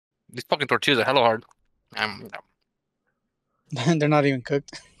These fucking tortillas are hella hard. They're not even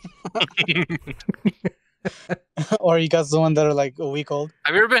cooked. Or you got someone that are like a week old.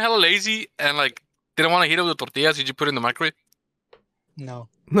 Have you ever been hella lazy and like didn't want to heat up the tortillas? Did you put it in the microwave? No.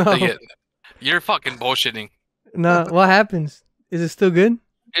 No. Yeah, you're fucking bullshitting. No. What happens? Is it still good?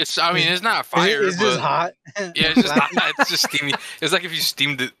 I mean, it's not fire. It's just hot. Yeah, it's just hot. It's just steamy. It's like if you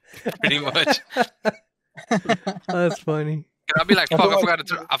steamed it, pretty much. That's funny. And I'll be like, fuck, I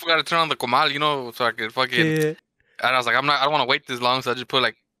forgot to turn on the comal, so I could fucking. Yeah. And I was like, I don't want to wait this long, so I just put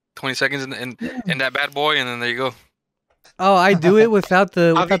like 20 seconds in that bad boy, and then there you go. Oh, I do it without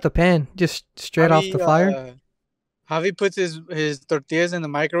the pan, just straight off the fire. Javi puts his tortillas in the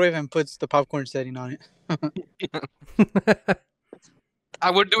microwave and puts the popcorn setting on it. I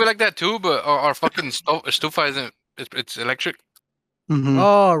would do it like that too, but our fucking stufa isn't. It's electric. Mm-hmm.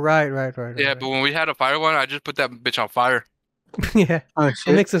 Oh, right. Yeah, but when we had a fire one, I just put that bitch on fire. Yeah. Oh, It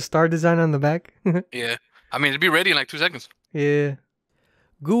shit. makes a star design on the back. Yeah, I mean it'd be ready in like 2 seconds. Yeah.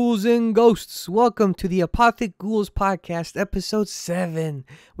 Ghouls and Ghosts, welcome to the Apothic Ghouls podcast, episode 7.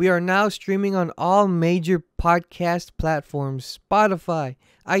 We are now streaming on all major podcast platforms, Spotify,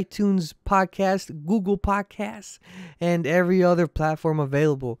 iTunes Podcast, Google Podcasts, and every other platform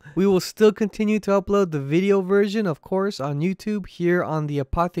available. We will still continue to upload the video version, of course, on YouTube here on the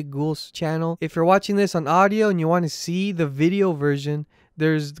Apothic Ghouls channel. If you're watching this on audio and you want to see the video version,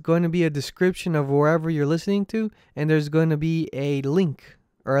 there's going to be a description of wherever you're listening to, and there's going to be a link.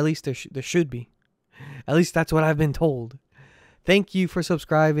 Or at least there should be. At least that's what I've been told. Thank you for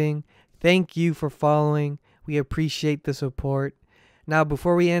subscribing. Thank you for following. We appreciate the support. Now,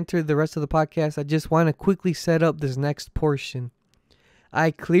 before we enter the rest of the podcast, I just want to quickly set up this next portion. I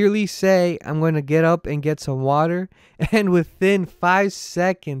clearly say I'm going to get up and get some water. And within 5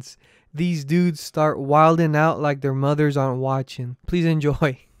 seconds, these dudes start wilding out like their mothers aren't watching. Please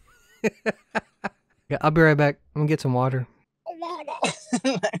enjoy. Yeah, I'll be right back. I'm going to get some water.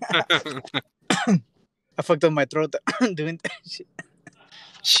 I fucked up my throat doing that shit.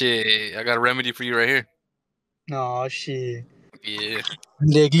 Shit, I got a remedy for you right here. No shit. Yeah,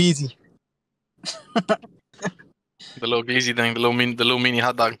 The glizzy. the little glizzy thing, the little mini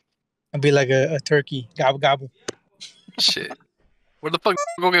hot dog. I'd be like a turkey. Gobble gobble. Shit, where the fuck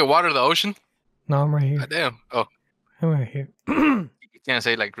go get water? The ocean? No, I'm right here. God damn. Oh, I'm right here. you can't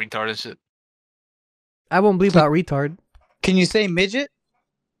say like retard and shit. I won't bleep out retard. Can you say midget?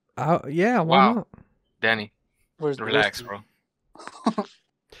 Yeah, why Wow. not? Danny, relax, bro.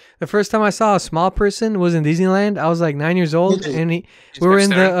 The first time I saw a small person was in Disneyland. I was like 9 years old, and we were in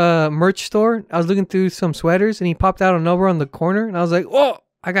staring. the merch store. I was looking through some sweaters, and he popped out of nowhere on the corner, and I was like, "Oh!"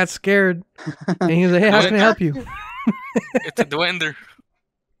 I got scared, and he was like, "Hey, how can I help you?" It's a duender.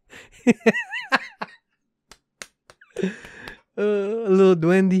 A little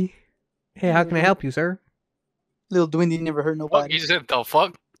duende. Hey, how can I help you, sir? Little Dwindy never hurt Fuck, nobody. you said the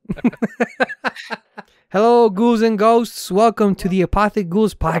fuck? Hello, ghouls and ghosts. Welcome to the Apothic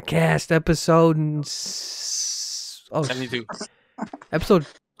Ghouls podcast, episode 72. episode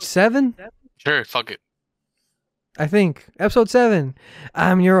 7. Sure, fuck it. I think. Episode 7.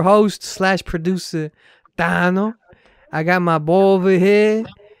 I'm your host / producer, Tano. I got my boy over here.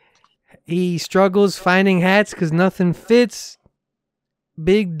 He struggles finding hats because nothing fits.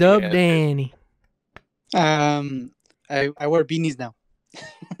 Big Dub Yeah, Danny. I wear beanies now.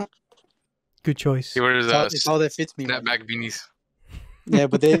 Good choice. He wears It's all that fits me. snapback beanies. Yeah,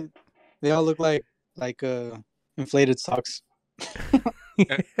 but they all look like inflated socks.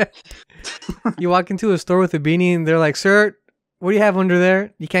 You walk into a store with a beanie and they're like, "Sir, what do you have under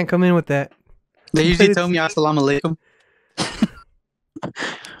there? You can't come in with that." They usually tell me assalamu alaikum.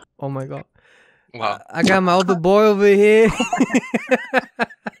 Oh my god. Wow. I got my other boy over here.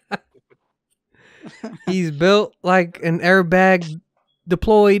 He's built like an airbag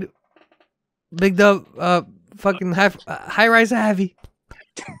deployed. Big Dub, fucking high rise heavy.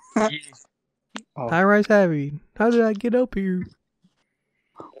 Oh, High rise heavy. How did I get up here?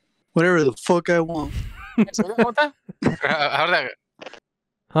 whatever the fuck I want. How did that?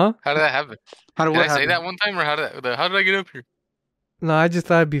 Huh? How did that happen? How do Did I what say that one time, or how did I get up here? No, I just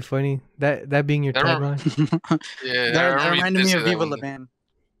thought it'd be funny. That being your I remember- tagline. Yeah, That you reminded did me say of that Viva one La time. Band.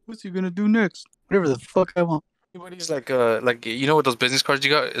 What's he gonna do next? Whatever the fuck I want. Anybody's like with those business cards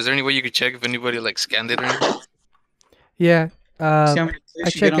you got? Is there any way you could check if anybody like scanned it or anything? Yeah. See how many I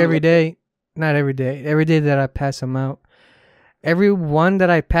clicks you check get on every the- day. Not every day. Every day that I pass them out. Every one that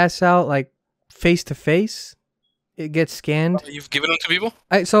I pass out, like face to face, it gets scanned. You've given them to people?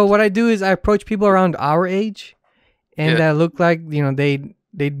 So what I do is I approach people around our age, and Yeah. that look like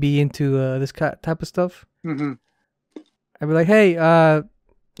they'd be into this type of stuff. Mhm. I'd be like, "Hey,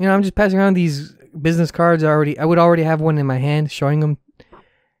 You know, I'm just passing around these business cards already. I would already have one in my hand, showing them,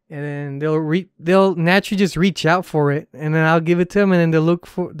 and then they'll naturally just reach out for it, and then I'll give it to them, and then they'll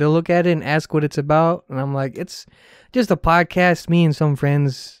look at it and ask what it's about, and I'm like, it's just a podcast me and some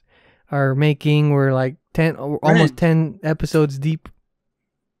friends are making. We're like 10, almost 10 episodes deep.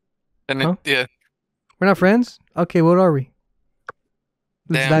 And Huh? yeah, We're not friends? Okay, what are we?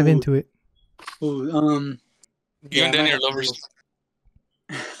 Let's dive into it. Ooh, you and Danny are lovers.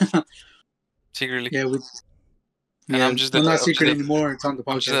 Secretly. Yeah, and I'm just we're not secret anymore. It's on the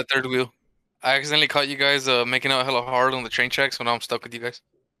podcast. I'm just that third wheel. I accidentally caught you guys making out hella hard on the train tracks, so now I'm stuck with you guys.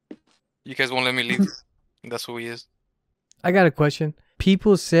 You guys won't let me leave. That's who he is. I got a question.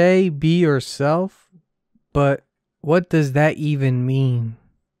 People say be yourself, but what does that even mean?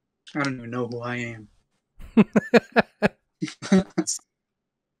 I don't even know who I am.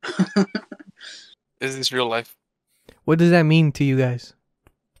 Is this real life? What does that mean to you guys?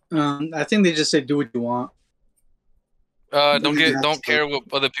 I think they just say do what you want. Don't care what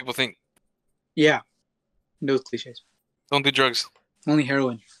other people think. Yeah, those cliches. Don't do drugs. Only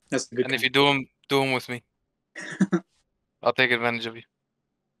heroin. That's the good. And if you do them with me. I'll take advantage of you.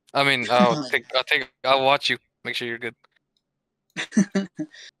 I mean, I'll watch you. Make sure you're good.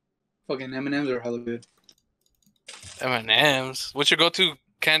 Fucking M&Ms are hella good. M&Ms. What's your go-to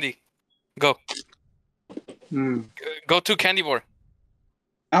candy? Go. Go-to candy bar.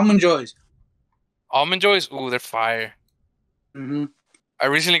 Almond Joys. Almond Joys? Ooh, they're fire. Mm-hmm. I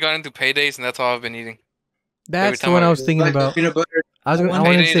recently got into Paydays, and that's all I've been eating. That's the one I was thinking about. Peanut butter. I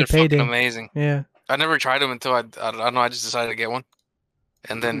wanted to say Payday. Amazing. Yeah. I never tried them until I don't know. I just decided to get one,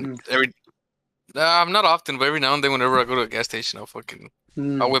 and then I'm not often, but every now and then, whenever I go to a gas station, I'll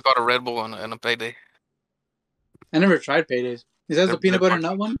whip out a Red Bull and a Payday. I never tried Paydays. Is that the peanut butter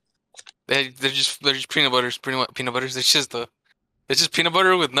nut one? They're just peanut butters. Pretty much peanut butters. It's just peanut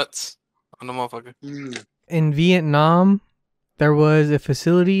butter with nuts on the motherfucker. In Vietnam, there was a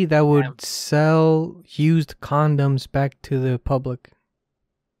facility that would sell used condoms back to the public.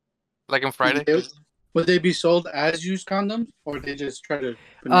 Like on Friday? Would they be sold as used condoms, or they just try to?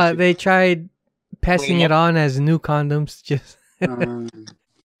 They tried passing it on as new condoms. Just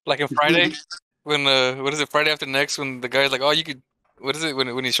like in Friday, when what is it? Friday after next, when the guy's like, "Oh, you could." What is it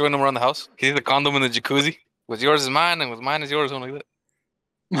when he's showing them around the house? He sees the condom in the jacuzzi. What's yours is mine, and what's mine is yours, something like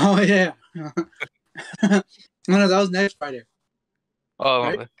that. Oh yeah. No, that was next Friday. Oh,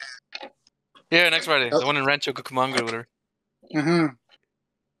 right? Yeah, next Friday. The one in Rancho Cucamonga or whatever.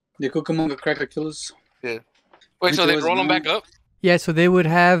 The Cucamonga cracker killers. Yeah. Wait, so they roll them back up? Yeah, so they would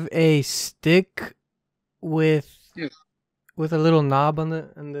have a stick with a little knob on the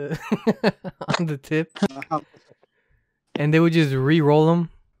on the tip, and they would just re-roll them.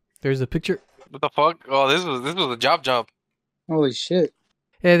 There's a picture. What the fuck? Oh, this was a job. Holy shit!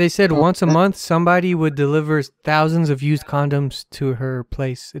 Yeah, they said once a month somebody would deliver thousands of used condoms to her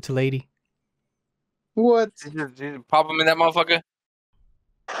place. It's a lady. What? You pop them in that motherfucker.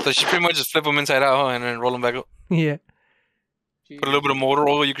 So she pretty much just flip them inside out, and then roll them back up. Yeah. Put a little bit of motor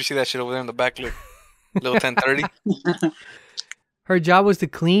oil. You can see that shit over there in the back. Look, little 1030. Her job was to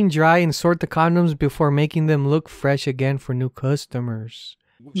clean, dry, and sort the condoms before making them look fresh again for new customers.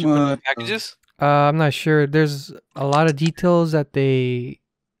 She put them in packages? I'm not sure. There's a lot of details that they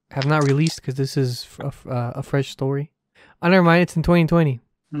have not released because this is a fresh story. Oh, never mind. It's in 2020.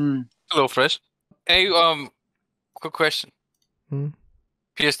 A little fresh. Hey, quick question.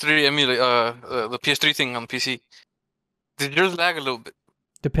 PS3 emulate the PS3 thing on the PC. Did yours lag a little bit?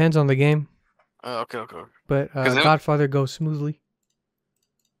 Depends on the game. Okay. But Godfather goes smoothly.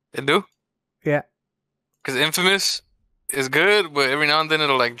 It do? Yeah. Because Infamous is good, but every now and then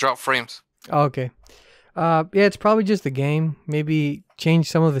it'll like drop frames. Oh, okay. Yeah, it's probably just the game. Maybe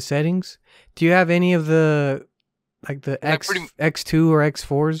change some of the settings. Do you have any of the X2 or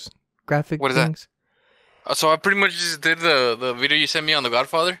X4's graphic what is things? That? So I pretty much just did the video you sent me on the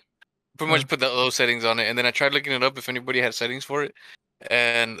Godfather. Pretty much put those settings on it, and then I tried looking it up if anybody had settings for it,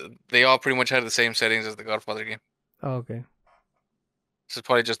 and they all pretty much had the same settings as the Godfather game. Oh, okay. So it's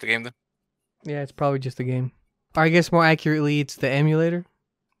probably just the game then? Yeah, it's probably just the game. Or I guess more accurately, it's the emulator.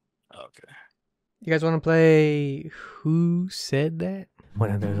 Okay. You guys want to play Who Said That?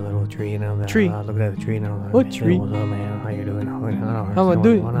 When there's a little tree and I'm tree. Looking at the tree and I'm like, what tree? What's up, man? How you doing? How am I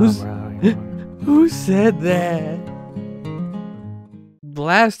doing? Who said that? The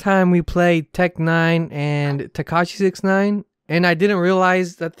last time we played Tech 9 and Tekashi 69, and I didn't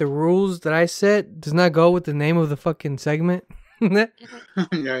realize that the rules that I set does not go with the name of the fucking segment. Yeah,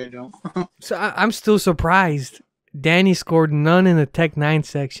 I don't. So I'm still surprised. Danny scored none in the Tech 9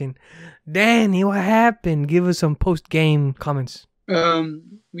 section. Danny, what happened? Give us some post-game comments.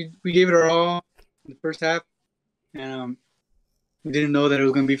 We gave it our all in the first half, and we didn't know that it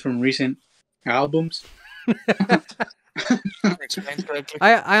was gonna be from recent albums.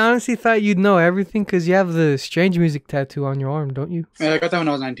 I honestly thought you'd know everything because you have the Strange Music tattoo on your arm, don't you? I got that when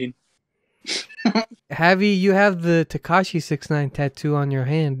I was 19. Javi, you have the Tekashi 69 tattoo on your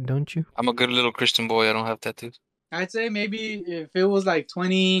hand, don't you? I'm a good little Christian boy. I don't have tattoos. I'd say maybe if it was like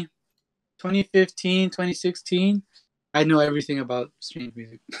 2015, 2016, I know everything about Strange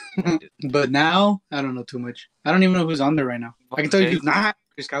Music. But now, I don't know too much. I don't even know who's on there right now. I can tell you who's not.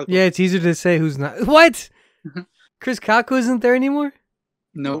 Chris Calico. Yeah, it's easier to say who's not. What? Chris Calico isn't there anymore?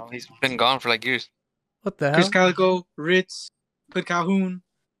 Nope. He's been gone for like years. What the hell? Chris Calico, Ritz, Put Calhoun.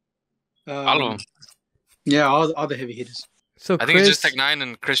 All of them. Yeah, all the heavy hitters. So I think it's just Tech Nine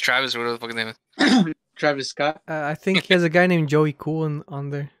and Chris Travis, or whatever the fuck his name is. Travis Scott. I think he has a guy named Joey Cool on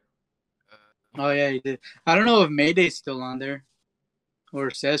there. Oh, yeah, he did. I don't know if Mayday's still on there.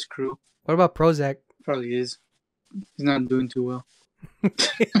 Or Says Crew. What about Prozac? Probably is. He's not doing too well. I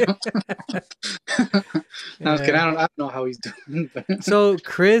was kidding. I don't know how he's doing. But So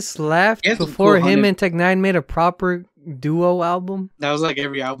Chris left He has some before cool him honey. and Tech Nine made a proper duo album. that was like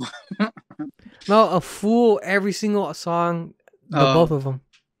every album. No, a full every single song, the Oh. both of them.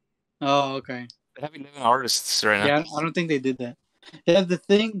 Oh, okay. They have 11 artists right now. Yeah, I don't think they did that. Yeah, the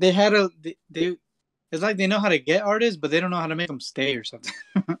thing they had they it's like they know how to get artists, but they don't know how to make them stay or something.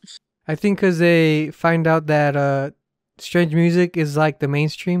 I think because they find out that Strange Music is like the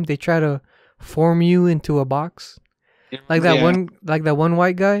mainstream, they try to form you into a box. Like that Yeah. one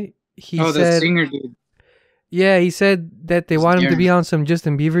white guy. He the said, singer dude. yeah, he said that they It's want him to be Darren. on some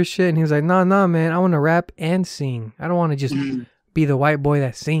Justin Bieber shit, and he was like, nah, man, I want to rap and sing. I don't want to just Mhm. be the white boy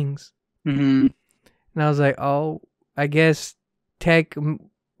that sings. Mm-hmm. And I was like, oh, I guess tech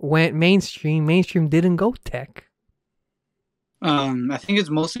went mainstream. Mainstream didn't go tech. I think it's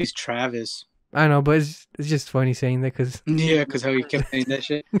mostly Travis. I know, but it's just funny saying that because, Yeah, because how he kept saying that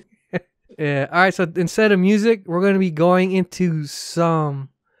shit. yeah. All right, so instead of music, we're going to be going into some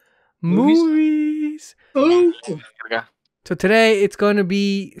movies. Oh, Here we go. So today it's going to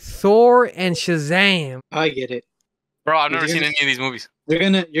be Thor and Shazam. I get it. Bro, I've never You're seen gonna- any of these movies. You're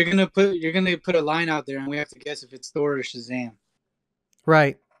gonna put a line out there, and we have to guess if it's Thor or Shazam.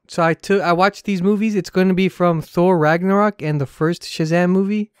 Right. So I watched these movies. It's going to be from Thor Ragnarok and the first Shazam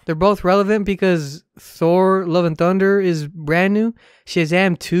movie. They're both relevant because Thor Love and Thunder is brand new.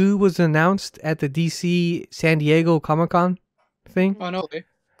 Shazam 2 was announced at the DC San Diego Comic-Con thing. Oh no way.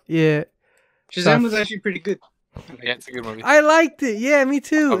 Yeah. Shazam was actually pretty good. Yeah, it's a good movie. I liked it. Yeah, me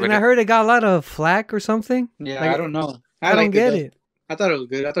too. Oh, And I heard it got a lot of flack or something. Yeah, Like, I don't know. I don't liked get though. it. I thought it was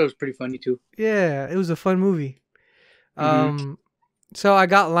good. I thought it was pretty funny too. Yeah, it was a fun movie. Mhm. So I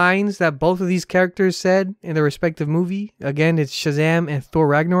got lines that both of these characters said in their respective movie. Again, it's Shazam and Thor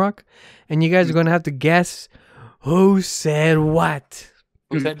Ragnarok. And you guys are going to have to guess who said what.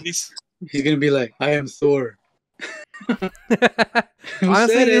 Who said this? He's gonna be like, "I am Thor." Who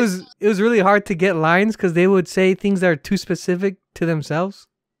Honestly, said it was really hard to get lines because they would say things that are too specific to themselves,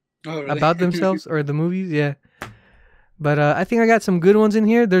 Oh, really? about themselves or the movies. Yeah. But I think I got some good ones in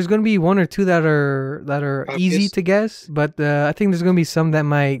here. There's going to be one or two that are easy Obvious. to guess, but I think there's going to be some that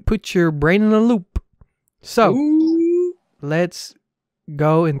might put your brain in a loop. So Ooh. let's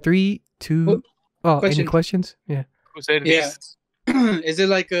go in 3, 2. Oh, any Question. questions? Yeah. Who said Yeah. this? Is it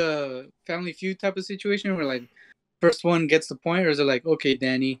like a Family Feud type of situation where like first one gets the point, or is it like, okay,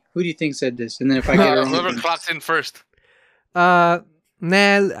 Danny, who do you think said this? And then if I get it wrong, Whoever then- clocks in first. Nah,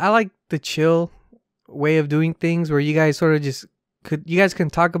 I like the chill way of doing things where you guys sort of you guys can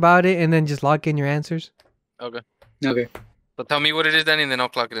talk about it and then just lock in your answers. Okay. okay. So tell me what it is, Danny, and then I'll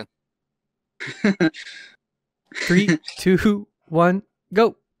clock it in. 3, 2, 1,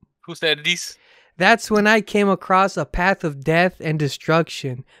 go. Who said this? That's when I came across a path of death and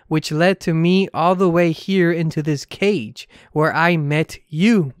destruction, which led to me all the way here into this cage where I met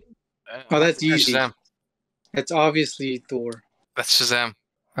you. Oh, that's easy. Shazam. That's obviously Thor. That's Shazam.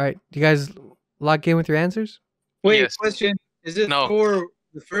 All right, you guys lock in with your answers? Wait, Yes. question: is it No. Thor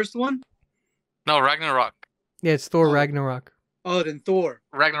the first one? No, Ragnarok. Yeah, it's Thor Oh. Ragnarok. Oh, then Thor.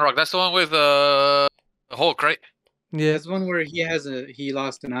 Ragnarok. That's the one with Hulk, right? Yeah. That's one where he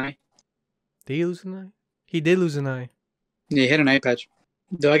lost an eye. Did he lose an eye? He did lose an eye. Yeah, he had an eye patch.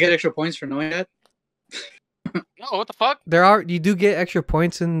 Do I get extra points for knowing that? No, what the fuck? You do get extra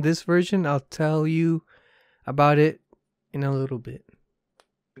points in this version. I'll tell you about it in a little bit.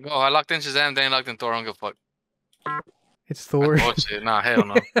 Oh, I locked in Shazam, Danny locked in Thor. I don't give a fuck. It's Thor. Oh shit! Nah, hell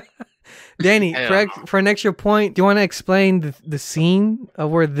no. Danny, Hell for an extra point, do you want to explain the scene of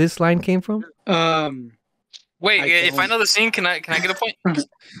where this line came from? Wait, if I know the scene, can I get a point?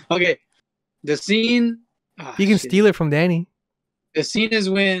 Okay, the scene. You can steal it from Danny. The scene is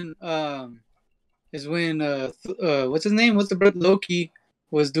when what's his name? What's the brother? Loki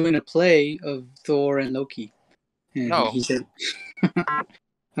was doing a play of Thor and Loki, and No. he said, "I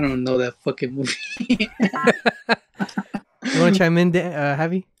don't know that fucking movie." You want to chime in,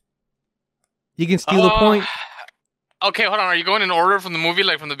 Javi? You can steal a point. Okay, hold on. Are you going in order from the movie,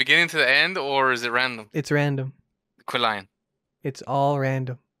 like from the beginning to the end, or is it random? It's random. Quit lying. It's all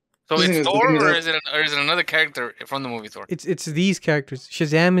random. So it's Thor, or is it another character from the movie Thor? It's these characters.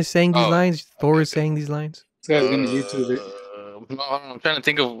 Shazam is saying these lines. Thor is saying these lines. This guy's gonna YouTube it. No, I'm trying to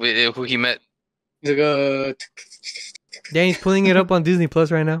think of who he met. He's like, Danny's pulling it up on Disney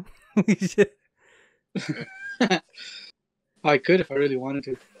Plus right now. I could if I really wanted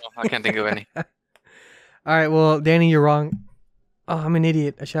to. I can't think of any. All right, well, Danny, you're wrong. Oh, I'm an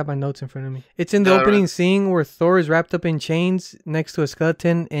idiot. I should have my notes in front of me. It's in the opening scene where Thor is wrapped up in chains next to a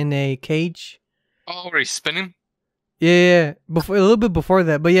skeleton in a cage. Oh, where he's spinning? Yeah. Before, a little bit before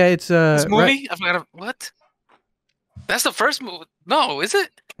that. But yeah, it's... This movie? I forgot. What? That's the first movie? No, is it?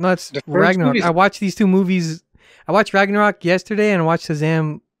 No, it's Ragnarok. I watched these two movies. I watched Ragnarok yesterday and I watched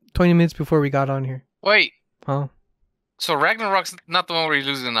Shazam 20 minutes before we got on here. Wait. Oh. So Ragnarok's not the one where he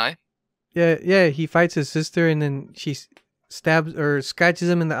loses an eye? Yeah, he fights his sister and then she stabs or scratches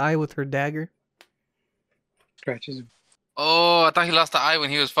him in the eye with her dagger. Scratches him. Oh, I thought he lost the eye when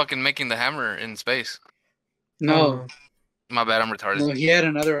he was fucking making the hammer in space. No. My bad, I'm retarded. No, he had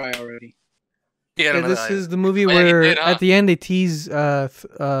another eye already. Yeah, this is the movie where at the end they tease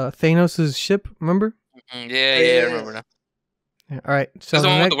Thanos' ship, remember? Yeah, I remember now. Yeah, all right. So that's the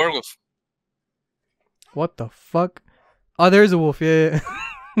one with the werewolf. What the fuck? Oh, there's a wolf, yeah.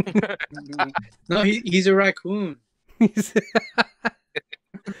 No, he's a raccoon.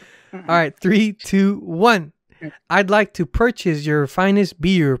 All right, 3, 2, 1. I'd like to purchase your finest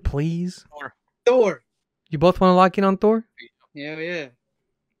beer, please. Thor. You both want to lock in on Thor? Yeah.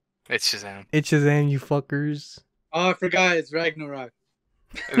 It's Shazam. It's Shazam, you fuckers. Oh, I forgot. It's Ragnarok.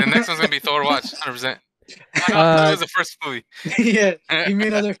 And the next one's going to be Thor Watch, 100%. That was the first movie. Yeah, you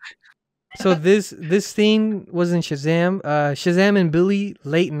mean other... So this scene was in Shazam. Shazam and Billy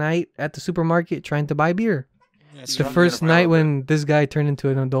late night at the supermarket trying to buy beer. It's the first night when this guy turned into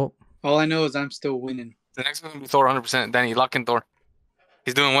an adult. All I know is I'm still winning. The next one's going to be Thor 100%. Danny, lock in Thor.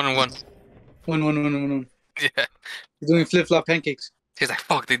 He's doing 1-1. 1-1. Yeah. He's doing flip-flop pancakes. He's like,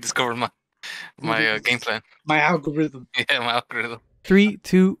 fuck, they discovered my game plan. My algorithm. Yeah, my algorithm. 3,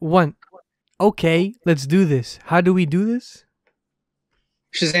 2, 1. Okay, let's do this. How do we do this?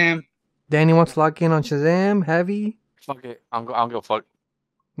 Shazam. Danny wants to lock in on Shazam. Heavy. Fuck it. I'll go fuck.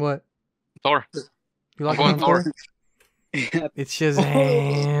 What? Thor. You lock I'm in on going Thor? It's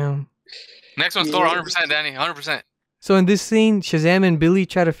Shazam. Next one's Thor, 100%, Danny. 100%. So in this scene, Shazam and Billy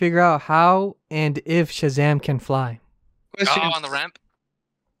try to figure out how and if Shazam can fly. Question. Oh, on the ramp?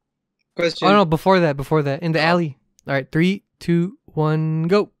 Question. Oh, no, before that. In the alley. All right, 3, 2, 1,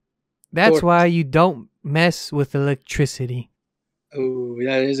 go. That's Thor. why you don't mess with electricity. Oh,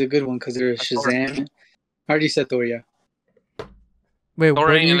 that is a good one because there's Shazam. I already said Thor, yeah. Wait,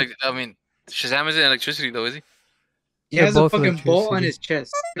 Thor ain't Shazam isn't electricity though, is he? He has a fucking bolt on his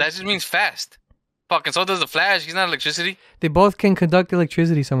chest. That just means fast. Fucking so does the Flash. He's not electricity. They both can conduct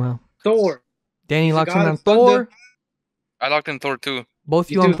electricity somehow. Thor. Danny locks in on Thor. I locked in Thor too. Both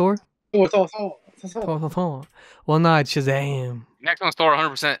you on Thor? Thor. Well, no, it's Shazam. Next one's Thor,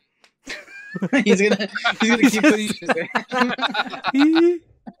 100%. he's gonna keep putting Shazam.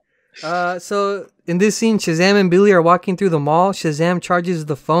 So in this scene, Shazam and Billy are walking through the mall. Shazam charges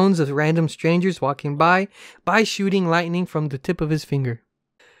the phones of random strangers walking by shooting lightning from the tip of his finger.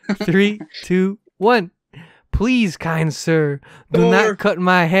 3, 2, 1. Please, kind sir, do not cut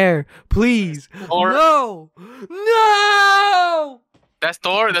my hair. Please. Thor. No. That's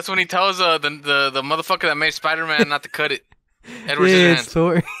Thor. That's when he tells the motherfucker that made Spider-Man not to cut it. Edward Yeah,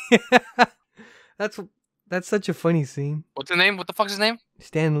 Scissorhands. it's Thor. That's such a funny scene. What's his name? What the fuck's his name?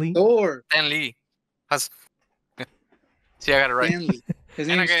 Stan Lee. Thor. Stan Lee. See, I got it right. Stanley. His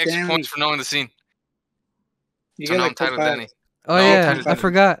And I name's got extra Stanley. points for knowing the scene. You So get now like I'm tied with 5. Danny. Oh No, yeah, I'm I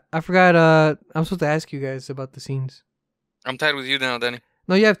forgot. I'm supposed to ask you guys about the scenes. I'm tied with you now, Danny.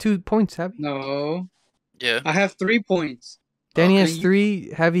 No, you have 2 points, have you? No. Yeah. I have 3 points. Danny Okay. has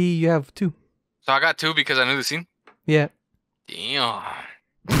 3. Heavy, you have 2. So I got 2 because I knew the scene. Yeah. Damn.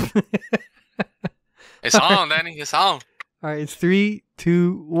 It's on, Danny. It's on. All right, it's 3,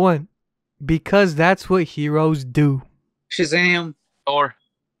 2, 1. Because that's what heroes do. Shazam. Thor.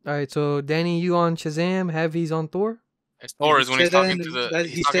 All right, so Danny, you on Shazam? Heavy's on Thor. It's Thor is when he's talking to the.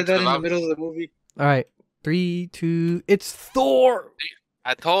 He said that in the middle of the movie. All right, 3, 2. It's Thor.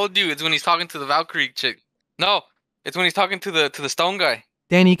 I told you it's when he's talking to the Valkyrie chick. No, it's when he's talking to the stone guy.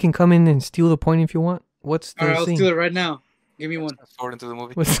 Danny, you can come in and steal the point if you want. What's the All right, I'll scene? steal it right now. Give me one. Forward into the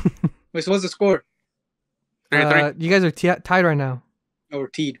movie. What's- Wait, so what's the score? 3-3. you guys are tied right now. Oh, we're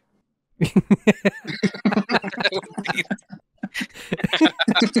teed.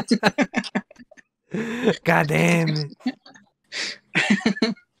 God damn it.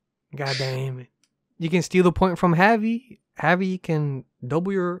 God damn it. You can steal the point from Javi. Javi can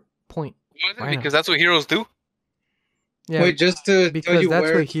double your point. Why not? Because that's what heroes do. Yeah. Wait, just to tell because you that's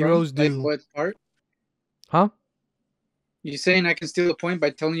where what it's heroes from, do. Like what part? Huh? You saying I can steal a point by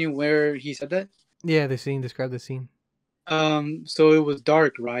telling you where he said that? Yeah, the scene. Describe the scene. So it was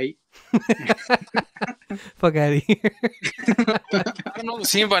dark, right? Fuck out of here. I don't know the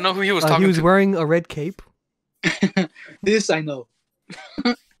scene, but I know who he was talking He was to. wearing a red cape. This I know.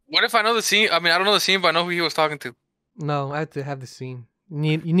 What if I know the scene? I mean, I don't know the scene, but I know who he was talking to. No, I have to have the scene.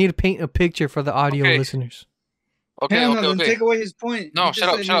 You need to paint a picture for the audio Okay. listeners. Okay, Hell no, okay, then okay. take away his point. No, He just shut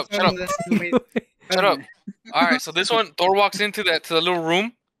up, said shut up, he's shut telling up. that who made- Shut up. All right, so this one, Thor walks into the little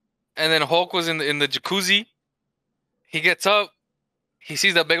room, and then Hulk was in the jacuzzi. He gets up, he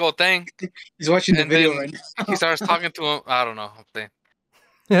sees that big old thing, He's watching the and video then right now. he starts talking to him. I don't know. I'm saying.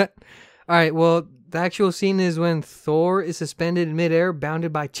 All right, well, the actual scene is when Thor is suspended in midair,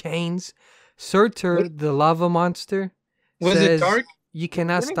 bounded by chains. Surtur, the lava monster, Was says, it dark? "You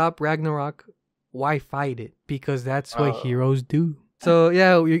cannot Really? stop Ragnarok. Why fight it? Because that's what heroes do." So,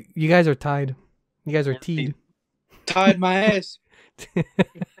 yeah, you guys are tied. You guys are teed. Tied my ass.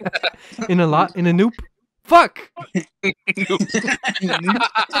 in a Knoop. Fuck!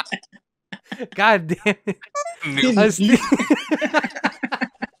 God damn it.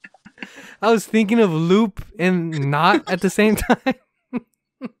 I was thinking of loop and not at the same time.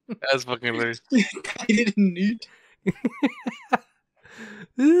 That's fucking hilarious. I didn't need.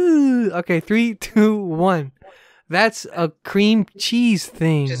 Ooh, okay, 3, 2, 1. That's a cream cheese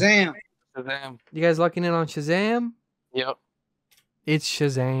thing. Shazam! Shazam. You guys locking in on Shazam? Yep. It's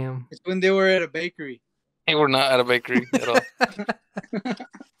Shazam. It's when they were at a bakery. Hey, we're not at a bakery at all.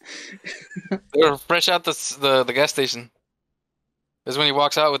 They were fresh out the gas station. That's when he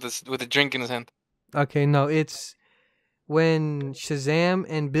walks out with a drink in his hand. Okay, no, it's when Shazam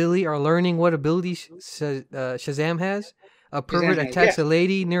and Billy are learning what ability Shazam has. A pervert has, attacks a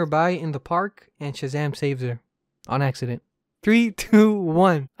lady nearby in the park, and Shazam saves her on accident. 3, 2,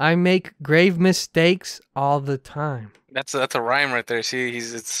 1. I make grave mistakes all the time. That's a rhyme right there. See,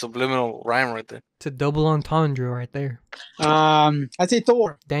 it's subliminal rhyme right there. It's a double entendre right there. I'd say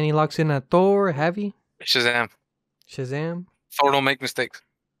Thor. Danny locks in at Thor. Heavy. Shazam. Shazam. Thor don't make mistakes.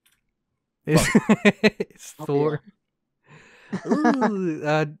 It's Thor.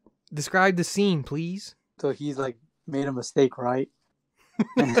 Ooh, describe the scene, please. So he's like made a mistake, right?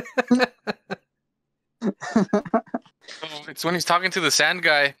 It's when he's talking to the sand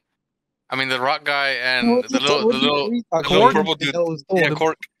guy. I mean, the rock guy and No, the little Cork? purple dude. That was Thor. Yeah,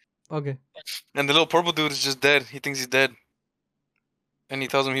 Cork. Okay. And the little purple dude is just dead. He thinks he's dead. And he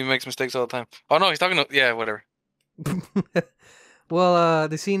tells him he makes mistakes all the time. Oh, no, he's talking to... Yeah, whatever. Well,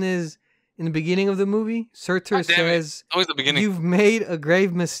 the scene is in the beginning of the movie. Surtur God damn it. says, Always the beginning. "You've made a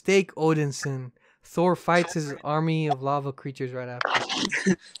grave mistake, Odinson." Thor fights his army of lava creatures right after.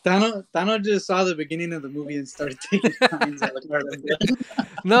 Tano just saw the beginning of the movie and started taking lines out of it.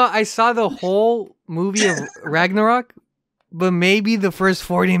 No, I saw the whole movie of Ragnarok, but maybe the first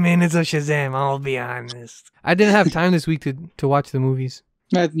 40 minutes of Shazam, I'll be honest. I didn't have time this week to watch the movies.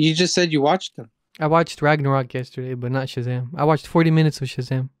 You just said you watched them. I watched Ragnarok yesterday, but not Shazam. I watched 40 minutes of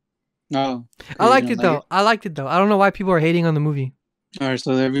Shazam. Oh. I liked it though. I liked it though. I don't know why people are hating on the movie. All right,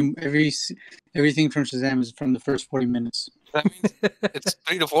 so everything from Shazam is from the first 40 minutes. That means it's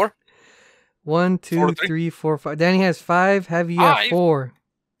 3 to 4? 1, 2, 4 to 3? 3, 4, 5. Danny has 5. Have you have 4?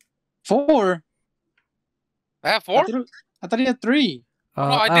 4? I have 4? I thought he had 3. No,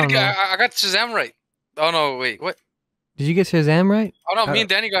 I I don't did. know. I got Shazam right. Oh, no, wait. What? Did you get Shazam right? Oh, no, me and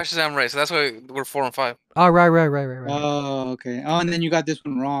Danny got Shazam right. So that's why we're 4 and 5. Oh, right. Oh, okay. Oh, and then you got this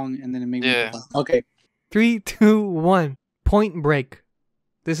one wrong, and then it made Yeah. me... Okay. 3, 2, 1. Point Break.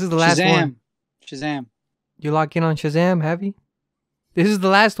 This is the last one. Shazam. You lock in on Shazam, have you? This is the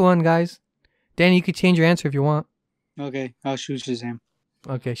last one, guys. Danny, you could change your answer if you want. Okay, I'll choose Shazam.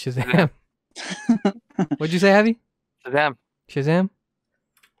 Okay, Shazam. What'd you say, Javi? Shazam. Shazam?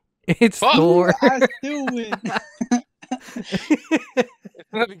 It's Fuck. Thor. I still win.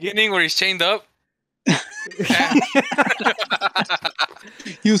 In the beginning where he's chained up.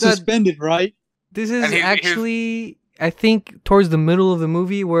 He was suspended, right? This is And he- actually, I think, towards the middle of the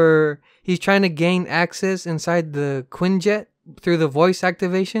movie where he's trying to gain access inside the Quinjet through the voice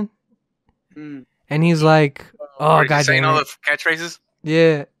activation. Mm. And he's like, oh, God saying damn all it. the catchphrases?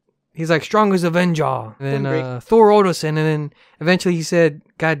 Yeah. He's like, strongest Avenger. And then Thor Odinson. And then eventually he said,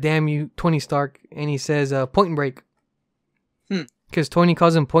 God damn you, Tony Stark. And he says, Point Break. Because Tony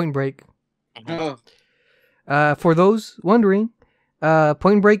calls him Point Break. Oh. For those wondering,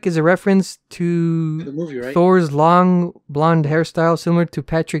 Point Break is a reference to The movie, right? Thor's long blonde hairstyle, similar to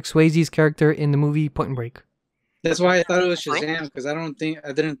Patrick Swayze's character in the movie Point Break. That's why I thought it was Shazam, because I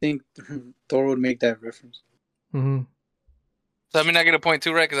didn't think Thor would make that reference. Mm-hmm. So I mean, I get a point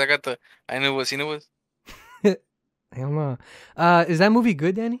too, right? Because I knew what scene it was. Hell no. Is that movie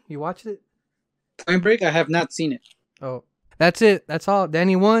good, Danny? You watched it? Point Break, I have not seen it. Oh, that's it. That's all.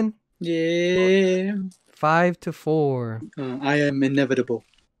 Danny won. Yeah. 5-4. I am inevitable.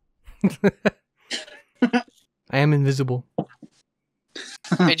 I am invisible.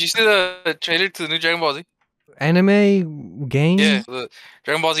 Hey, did you see the trailer to the new Dragon Ball Z? Anime game? Yeah, the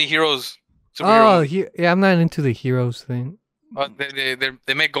Dragon Ball Z Heroes. Superhero. Yeah, I'm not into the heroes thing.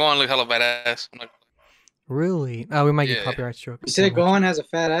 They make Gohan look hella badass. I'm like, Really? Oh, we might get copyright struck. You said Gohan has a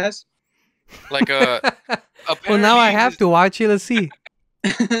fat ass? like well, now I have to watch it. Let's see.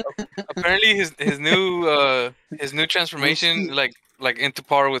 Apparently, his new transformation like into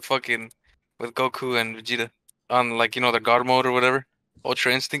par with Goku and Vegeta on the God mode or whatever,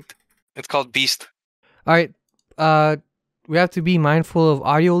 Ultra Instinct. It's called Beast. All right. We have to be mindful of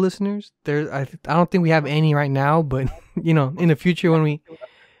audio listeners. I don't think we have any right now, but in the future when we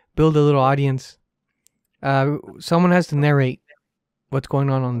build a little audience, someone has to narrate what's going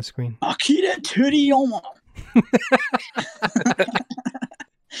on the screen. Akira Toriyama.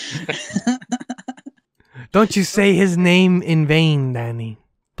 Don't you say his name in vain, Danny.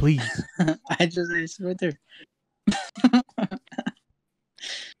 Please. It's right there.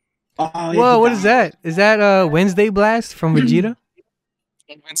 Whoa, what is that? Is that Wednesday Blast from Vegeta?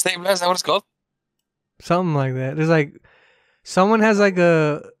 Wednesday Blast, is that what it's called? Something like that. There's like someone has like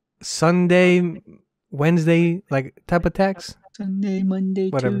a Sunday, Wednesday type attacks. Sunday, Monday,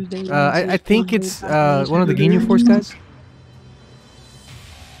 whatever. Tuesday, I think it's one of the Ginyu Force guys.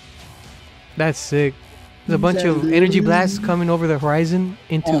 That's sick. There's a bunch of energy blasts coming over the horizon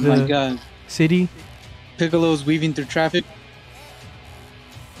into the city. Piccolo's weaving through traffic.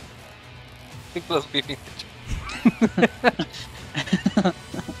 Piccolo's weaving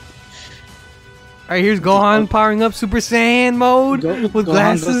Alright, here's Gohan powering up Super Saiyan mode with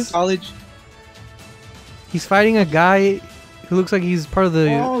glasses. College. He's fighting a guy who looks like he's part of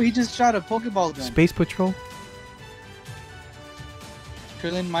the... Oh, he just shot a Pokeball gun. Space Patrol.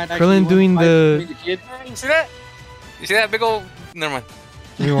 Krillin doing the... You see that? You see that big old... Never mind.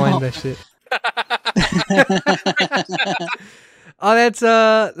 Rewind that shit. Oh,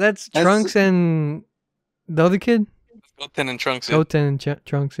 that's Trunks and the other kid? Goten and Trunks. Goten and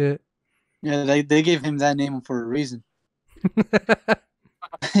Trunks, yeah. Yeah, they gave him that name for a reason.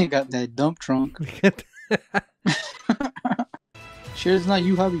 He got that dump trunk. Sure it's not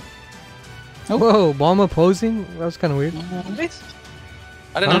you, hubby. Oh. Whoa, Bulma posing? That was kind of weird.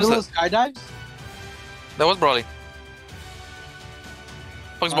 I didn't notice that. Skydives? That was Broly.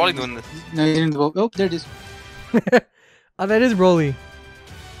 What's Broly doing this? No, he didn't go. Oh, there it is. Oh, that is Broly.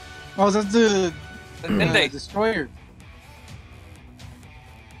 Oh, that's the Dende. Destroyer.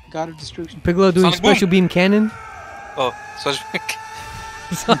 God of Destruction. Piccolo doing Sonic special beam cannon. Oh, such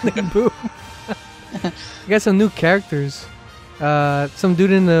Sonic Boom. You got some new characters. Some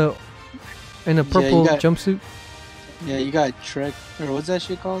dude in a purple jumpsuit. Yeah, you got Trek, or what's that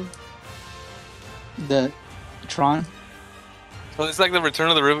shit called? The Tron. So it's like the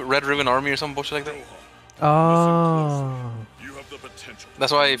Return of the Red Ribbon Army or some bullshit like that. Oh.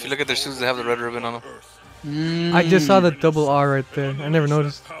 That's why if you look at their suits, they have the red ribbon on them. I just saw the double R right there. I never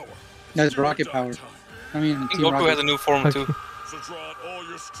noticed. That's rocket power. I mean, Goku has a new form too. So draw out all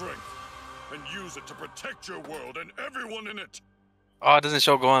your strength and use it to protect your world and everyone in it. Oh, it doesn't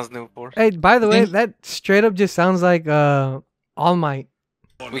show Gohan's new force. Hey, by the way, that straight up just sounds like All Might.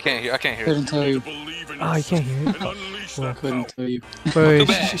 We can't hear. I can't hear. Couldn't tell you. Oh, you can't hear it. Well, couldn't tell you. Wait,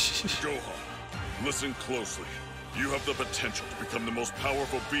 Gohan, listen closely. You have the potential to become the most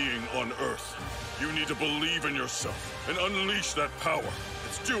powerful being on Earth. You need to believe in yourself and unleash that power.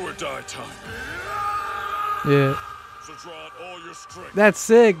 It's do or die time. Yeah. So draw out all your strength. That's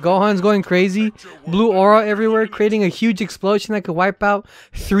sick. Gohan's going crazy. Blue aura everywhere, creating a huge explosion that could wipe out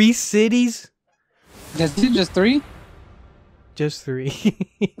 3 cities. That's it, just 3? Just 3.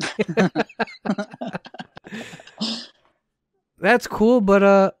 That's cool, but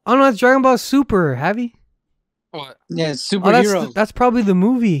oh no, it's Dragon Ball Super, have you? What? Yeah, it's superhero. That's probably the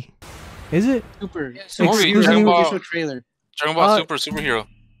movie. Is it? Super. It's Super movie, Hero Dragon Ball. official trailer. Dragon Ball superhero.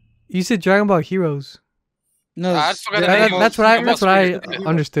 You said Dragon Ball Heroes. No, I forgot the name. That's what I Superhero.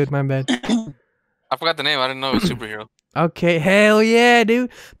 understood. My bad. I forgot the name. I didn't know it was superhero. Okay, hell yeah,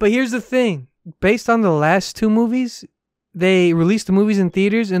 dude. But here's the thing. Based on the last two movies, they released the movies in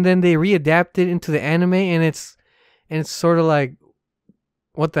theaters and then they readapted into the anime, and it's sort of like,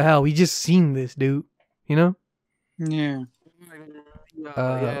 what the hell? We just seen this, dude. You know? Yeah.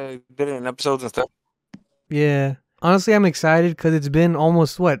 Yeah, did it in episodes and stuff. Yeah. Honestly, I'm excited because it's been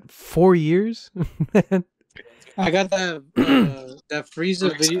almost, 4 years? I got that that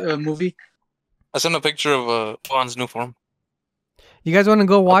Frieza video movie. I sent a picture of Vaughn's new form. You guys want to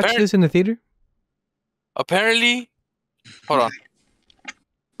go watch this in the theater? Apparently, hold on.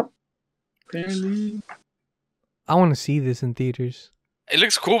 Apparently. I want to see this in theaters. It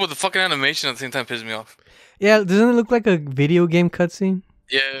looks cool, but the fucking animation at the same time pisses me off. Yeah, doesn't it look like a video game cutscene?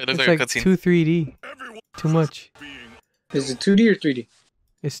 Yeah, it looks It's like like a cutscene. 2 3D. Too much. Is it 2D or 3D?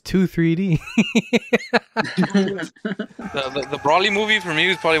 It's 2 3D. The Brawly movie for me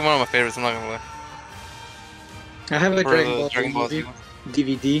was probably one of my favorites. I'm not gonna lie. I have a For Dragon the Ball, Dragon Ball Z movie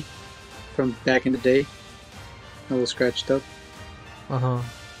DVD from back in the day. A little scratched up. Uh-huh.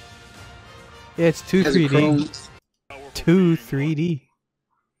 Yeah, it's 2 Has a 3D. chrome 2 3D.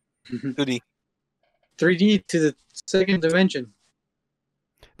 2D. 3D to the second dimension.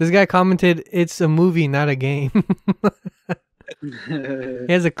 This guy commented, it's a movie, not a game. He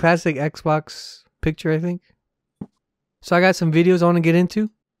has a classic Xbox picture, I think. So I got some videos I want to get into.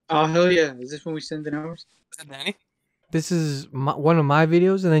 Oh, hell yeah. Is this when we send in ours? Is that Danny? This is one of my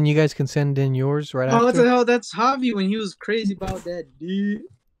videos, and then you guys can send in yours right Oh, what the after. hell? That's Javi when he was crazy about that, dude.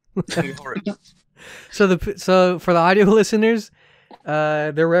 So for the audio listeners,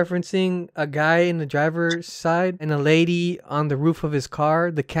 they're referencing a guy in the driver's side and a lady on the roof of his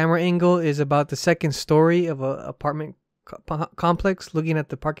car. The camera angle is about the second story of an apartment complex looking at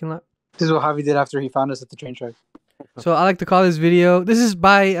the parking lot. This is what Javi did after he found us at the train track. So I like to call this video, this is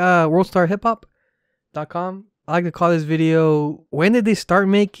by worldstarhiphop.com. I like to call this video, when did they start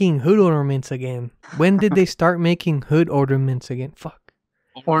making hood ornaments again? When did they start making hood ornaments again? Fuck.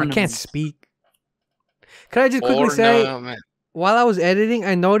 I can't speak. Can I just quickly say, while I was editing,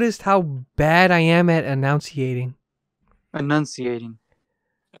 I noticed how bad I am at enunciating. Enunciating.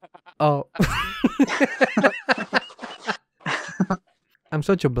 Oh. I'm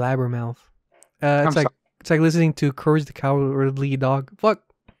such a blabbermouth. It's like listening to Courage the Cowardly Dog. Fuck.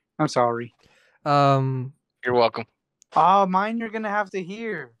 I'm sorry. You're welcome. Oh, mine you're gonna have to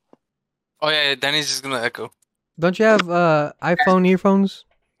hear. Oh yeah, Danny's just gonna echo. Don't you have iPhone earphones?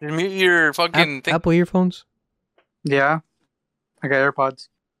 You mute your fucking thing. Apple earphones? Yeah. I got AirPods.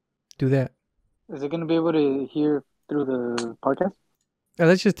 Do that. Is it gonna be able to hear through the podcast? Yeah,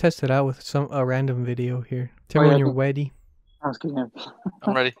 let's just test it out with a random video here. Tell me when you're ready. I was kidding.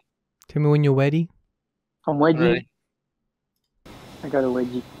 I'm ready. Tell me when you're ready. I'm wedgie. Ready. I got a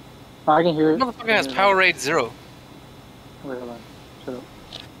wedgie. Oh, I can hear it. Motherfucker has Powerade 0. Wait, hold on. Shut up.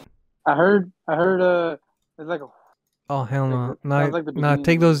 I heard. It's like a. Oh hell no! Sounds No, like the no,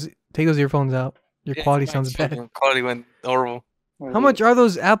 take beginning. those earphones out. Your quality sounds bad. Fucking quality went horrible. How much are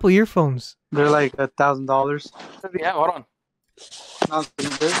those Apple earphones? They're like $1,000. Yeah, hold on.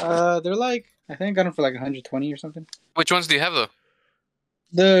 They're like, I think I got them for like 120 or something. Which ones do you have though?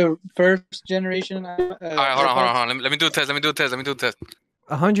 The first generation. All right, hold on. Let me do a test.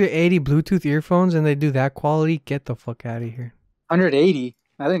 180 Bluetooth earphones, and they do that quality? Get the fuck out of here! 180.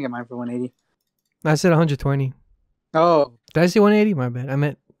 I didn't get mine for 180. I said 120. Oh. Did I say 180? My bad. I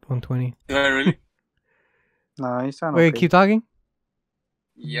meant 120. Yeah, really? No, you sound Wait, okay. keep talking.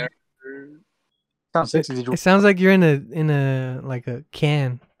 Yeah. Sounds sexy. It sounds like you're in a like a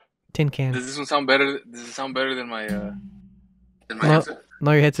tin can. Does this one sound better? Does it sound better than my No, headset?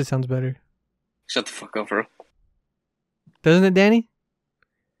 no, your headset sounds better. Shut the fuck up, bro. Doesn't it, Danny?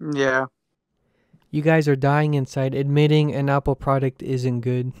 Yeah. You guys are dying inside, admitting an Apple product isn't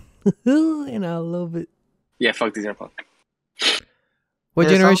good. And I love it. Yeah, fuck these AirPods. What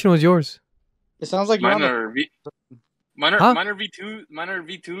generation was yours? It sounds like Mine you're are mine are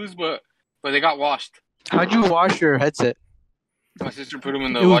V2s, but they got washed. How'd you wash your headset? My sister put them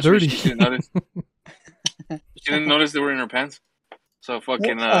in the It was wash machine. dirty. She didn't notice. She didn't notice they were in her pants. So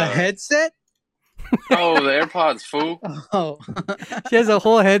fucking A headset? oh, the AirPods, fool. Oh. She has a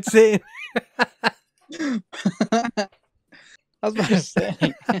whole headset. I was about to say.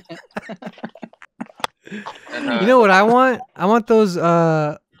 And, You know what I want? I want those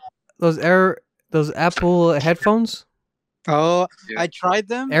Apple headphones. Oh, Yeah. I tried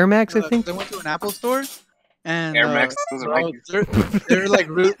them. Air Max, I think. I went to an Apple store And Air Max, those are bro, Nikes. they're like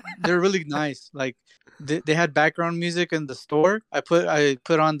they're really nice. Like they had background music in the store. I put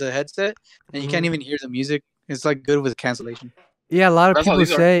on the headset, and you can't even hear the music. It's like good with cancellation. Yeah, a lot of That's how people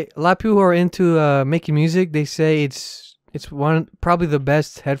these are. say. A lot of people who are into making music, they say it's probably the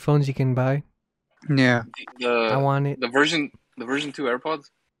best headphones you can buy. Yeah, I want it. The version 2 AirPods.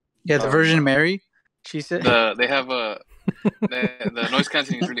 yeah. The version Mary, she said. They have the noise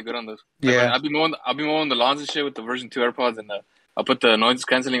cancelling is really good on those. Like, Yeah. I'll be mowing the lawns and shit with the version 2 AirPods, and I'll put the noise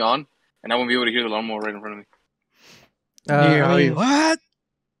cancelling on, and I won't be able to hear the lawnmower right in front of me. I mean, What?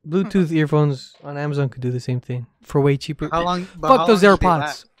 Bluetooth earphones on Amazon could do the same thing for way cheaper. How long? Fuck those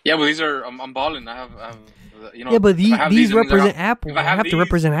AirPods. Yeah, but these are I'm balling. I have you know. Yeah, but if I have these that means I represent got- Apple. if I have to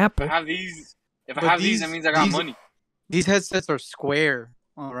represent If Apple. I have these, But that means I got money. These headsets are square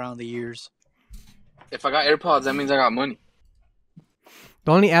around the ears. If I got AirPods, that means I got money.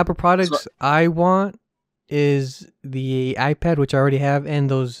 The only Apple products I want is the iPad, which I already have, and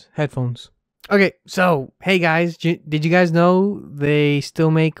those headphones. Okay, so hey guys, did you guys know they still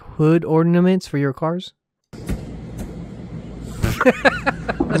make hood ornaments for your cars?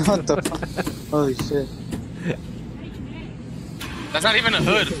 What the fuck? Holy shit! That's not even a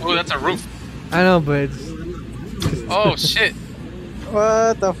hood. Oh, that's a roof. I know, but it's, Oh shit.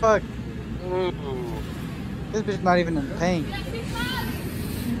 What the fuck? Ooh. This bitch not even in pain.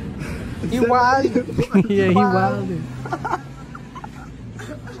 He wild. yeah, he wilded.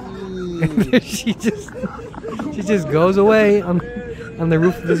 she just goes away on the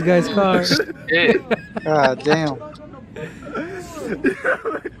roof of this guy's car. Yeah. God damn.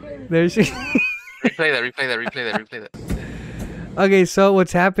 There she. Replay that. Okay, so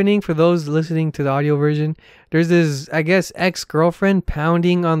what's happening for those listening to the audio version? There's this, I guess, ex-girlfriend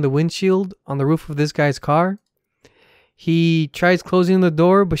pounding on the windshield on the roof of this guy's car. He tries closing the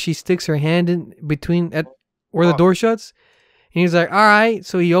door, but she sticks her hand in between at where the door shuts. And he's like, all right.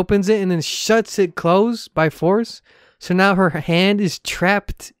 So he opens it and then shuts it closed by force. So now her hand is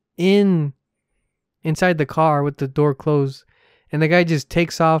trapped inside the car with the door closed. And the guy just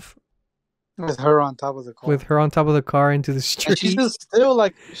takes off With her on top of the car. Into the And street. she's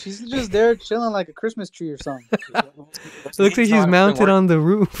just there chilling like a Christmas tree or something. It looks like she's mounted on the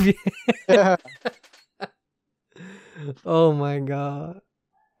roof. Yeah. Oh my god.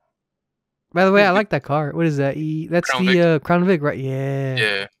 By the way, I like that car. What is that? That's Crown the Crown Vic, right? Yeah.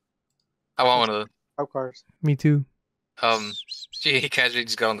 Yeah. I want one of those. Cop cars. Me too. He casually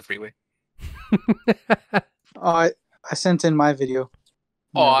just got on the freeway. Oh, I sent in my video.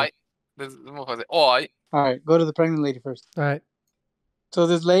 Oi. All right, go to the pregnant lady first. All right. So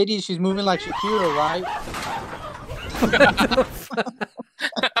this lady, she's moving like Shakira, right?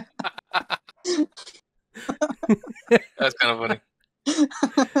 That's kind of funny.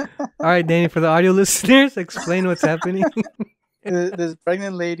 All right, Danny, for the audio listeners, explain what's happening. This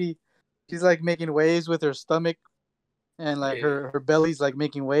pregnant lady, she's like making waves with her stomach, and like her belly's like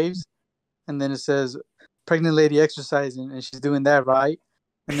making waves, and then it says pregnant lady exercising, and she's doing that, right?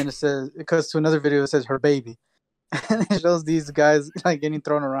 And then it cuts to another video that says her baby, and it shows these guys like getting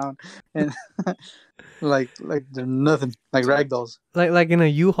thrown around, and like they're nothing, like rag dolls. like in a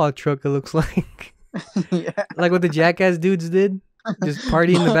U-Haul truck, it looks like. Yeah. Like what the Jackass dudes did, just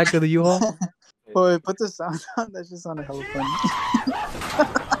party in the back of the U-Haul. Boy, put the sound on. That just sounded hella funny.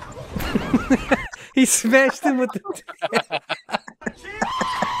 He smashed him with the.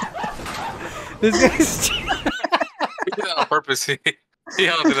 This guy's. He did that on purpose. He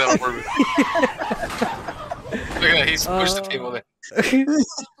held it on purpose. Look at that. He's pushed the table there.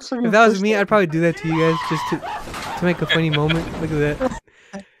 If that was me, I'd probably do that to you guys just to make a funny moment. Look at that.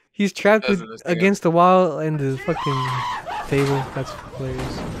 He's trapped against the wall and the fucking table. That's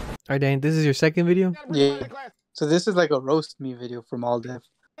hilarious. All right, Dan, this is your second video? Yeah. So this is like a roast me video from All Deaf.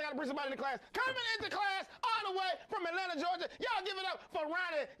 I gotta bring somebody to class. Coming into class all the way from Atlanta, Georgia. Y'all give it up for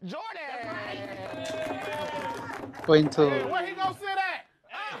Ronnie Jordan. Wait until. Where he gonna sit at?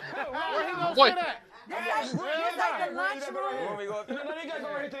 Where he gonna sit at? No, you gotta go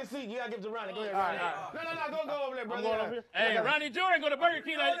right to the seat. You gotta give it to Ronnie. Go ahead, Ronnie. No, go over there, brother. I'm going over here. Hey, Ronnie Jordan, go to Burger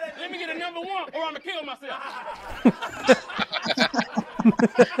King. Like, let me get a number one, or I'm gonna kill myself.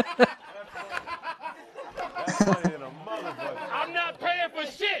 I'm not paying for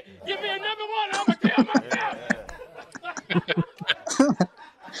shit. Give me a number one, or I'm gonna kill myself.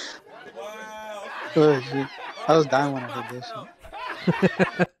 Oh, shit. I was dying when I heard this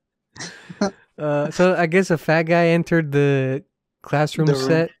shit. So I guess a fat guy entered the classroom The room.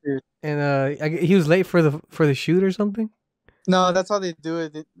 set, and he was late for the shoot or something. No, that's how they do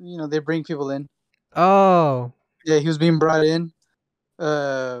it. They bring people in. Oh, Yeah, he was being brought in.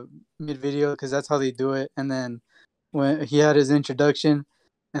 mid video because that's how they do it. And then when he had his introduction,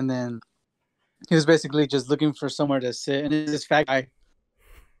 and then he was basically just looking for somewhere to sit, and it's this fat guy.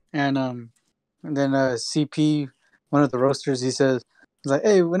 And then CP, one of the roasters, he says, he's like,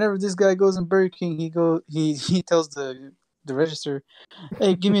 hey, whenever this guy goes in Burger King, he tells the register,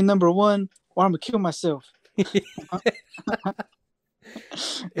 hey, give me number 1 or I'm gonna kill myself. Yeah,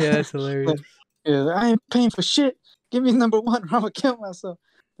 that's hilarious. Yeah, I ain't paying for shit. Give me number 1 or I'm gonna kill myself.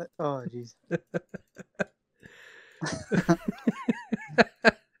 Oh, jeez.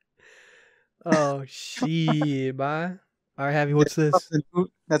 Oh shit, bye. All right, Happy, what's this?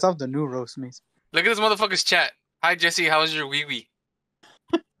 That's off the new roast, mates. Look at this motherfucker's chat. Hi Jesse, how's your wee wee?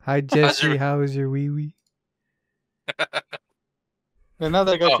 Hi Jesse, how is your wee wee? And now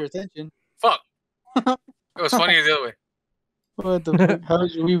that I got your attention. Fuck. It was funnier the other way. What the fuck?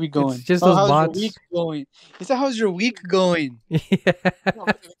 How's your week going? It's just those how's bots. Your week going? He said, "How's your week going?" Yeah. No,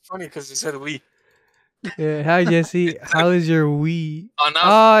 it's funny because you said we. Yeah. Hi Jesse, how is your wee? Oh,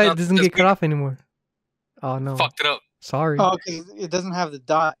 now, it doesn't get cut off anymore. Oh no. Fucked it up. Sorry. Oh, because it doesn't have the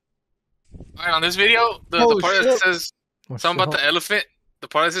dot. All right, on this video, the part that says something about the elephant. The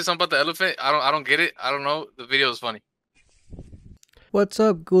part that says something about the elephant. I don't get it. I don't know. The video is funny. What's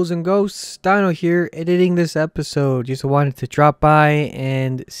up, ghouls and ghosts? Tano here, editing this episode. Just wanted to drop by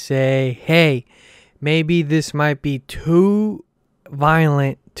and say, hey, maybe this might be too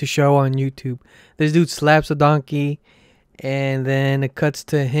violent to show on YouTube. This dude slaps a donkey, and then it cuts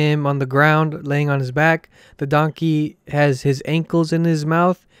to him on the ground, laying on his back. The donkey has his ankles in his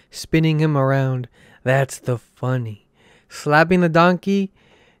mouth, spinning him around. That's the funny. Slapping the donkey,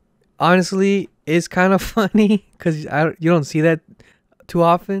 honestly, is kind of funny because you don't see that too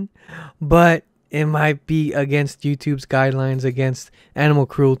often, but it might be against YouTube's guidelines against animal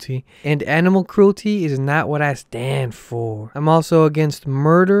cruelty, and animal cruelty is not what I stand for. I'm also against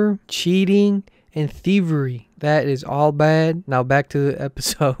murder, cheating, and thievery. That is all bad. Now back to the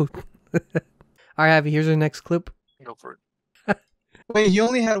episode. Alright, Abby, here's our next clip. Go for it. Wait, you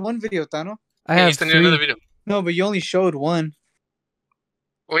only had one video, Tano? I have sending another video. No, but you only showed one.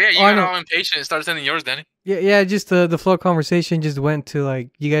 Well, yeah, you got all impatient and started sending yours, Danny. Yeah, just the flow conversation just went to like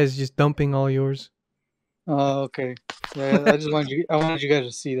you guys just dumping all yours. Oh, okay. Yeah, I just wanted you guys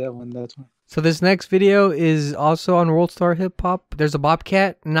to see that one. That's why. So this next video is also on World Star Hip Hop. There's a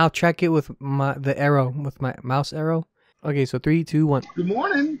bobcat, and I'll track it with the arrow, with my mouse arrow. Okay, so 3, 2, 1. Good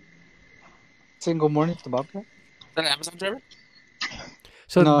morning. Saying good morning to the bobcat? Is that an Amazon driver?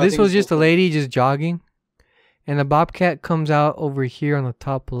 So No, this was just a lady just jogging, and the bobcat comes out over here on the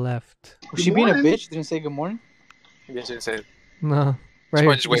top left. Was she being a bitch? Didn't say good morning? Yes, you say it. No, right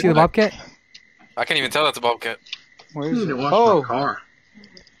here. You see the bobcat? I can't even tell that's a bobcat. Where is it? My car.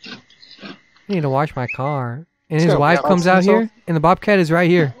 I need to wash my car. And his wife comes out here, and the bobcat is right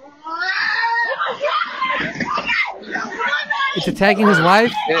here. It's attacking his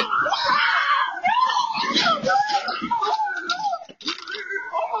wife.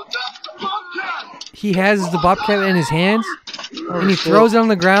 He has the bobcat in his hands, and he throws it on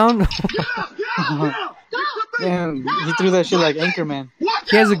the ground. Damn, he threw that shit like Anchorman.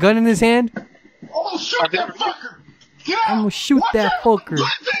 He has a gun in his hand. Oh, shoot that fucker! I'm gonna shoot that fucker.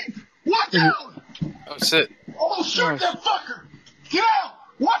 Watch out! Oh, shit. Oh, shoot that fucker! Get out!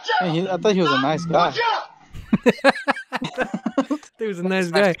 Watch out! Hey, I thought he was a nice guy. He was a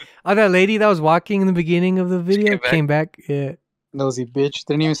nice guy. Oh, that lady that was walking in the beginning of the video came back. Yeah. Nosy bitch.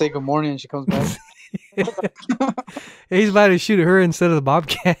 Didn't even say good morning and she comes back. He's about to shoot her instead of the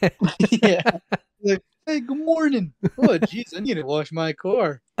bobcat. Yeah. Like, hey, good morning. Oh, jeez, I need to wash my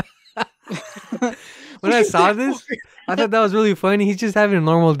car. When I saw this, I thought that was really funny. He's just having a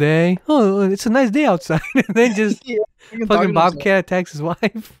normal day. Oh, it's a nice day outside. And then just fucking bobcat attacks his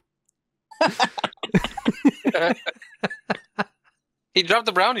wife. He dropped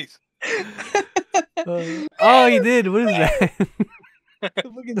the brownies. Oh, he did. What is that?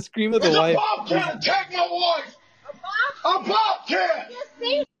 Fucking scream at the wife. A bobcat attacked my wife! A bobcat!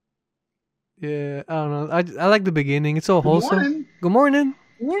 Yeah, I don't know. I like the beginning. It's so wholesome. Good morning.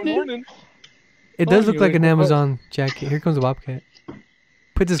 Good morning. It does look like an Amazon jacket. Here comes a bobcat.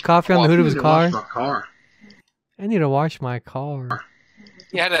 Puts his coffee on the hood of his car. I need to wash my car.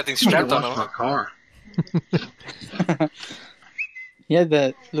 He had that thing strapped on him. My car. He had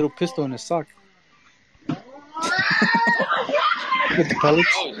that little pistol in his sock. With the pellets.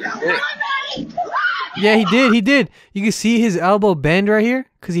 Yeah, he did. He did. You can see his elbow bend right here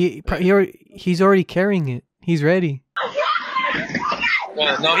because he's already carrying it. He's ready.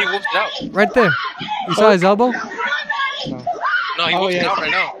 No, he whooped it out. Right there. You saw his elbow? No, he whoops it out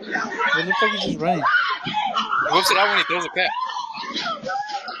right now. It looks like he's just running. He whoops it out when he throws a cat.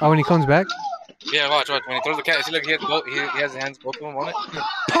 Oh, when he comes back? Yeah, watch. When he throws the cat, see, look, he has his hands, both of them on it.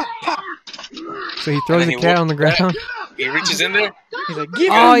 So he throws the cat on the ground? He reaches in there. He's like, give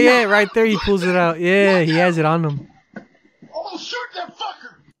Oh, it. yeah, right there he pulls it out. Yeah, he has it on him. Oh, shoot that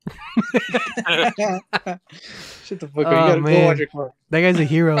fucker! Shut the fuck up. Oh, You gotta man. go wash your car. That guy's a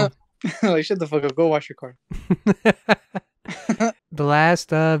hero. Like, shut the fuck up. Go wash your car. The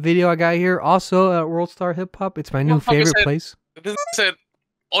last video I got here, also at World Star Hip Hop. It's my new favorite place. This said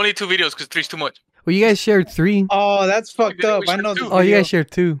only 2 videos because 3's too much. Well, you guys shared 3. Oh, that's fucked up. I shared know 2. this Oh, you video. guys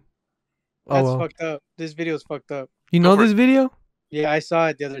shared 2. Oh, That's well. fucked up. This video's fucked up. You know for this video? Yeah, I saw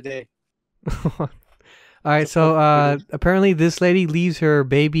it the other day. All right, so apparently this lady leaves her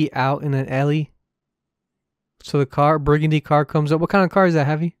baby out in an alley. So the burgundy car comes up. What kind of car is that,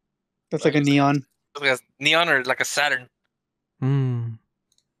 Heavy? That's like a neon. It's like a neon or like a Saturn.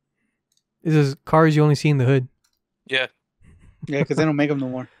 This is cars you only see in the hood. Yeah. Yeah, because they don't make them no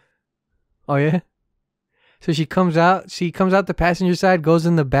more. Oh, yeah? So she comes out the passenger side, goes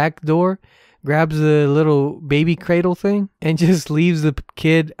in the back door, grabs the little baby cradle thing, and just leaves the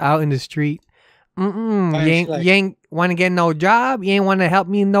kid out in the street. You ain't want to get no job? You ain't want to help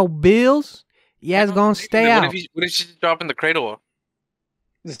me no bills? You guys gonna stay out. What if she just drop in the cradle?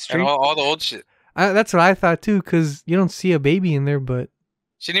 The street. And all the old shit. That's what I thought too, because you don't see a baby in there, but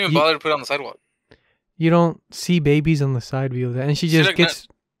She didn't even bother to put it on the sidewalk. you don't see babies on the side view of that. And she just look, gets...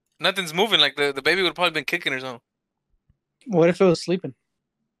 Nothing's moving. Like the baby would have probably been kicking or something. What if it was sleeping?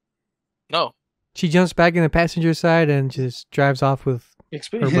 No. She jumps back in the passenger side and just drives off with You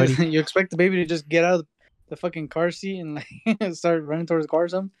her buddy. expect, you expect the baby to just get out of the fucking car seat and like start running towards the car or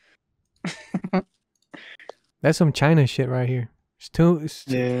something? That's some China shit right here.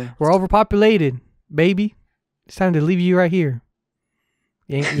 Yeah. We're overpopulated, baby. It's time to leave you right here.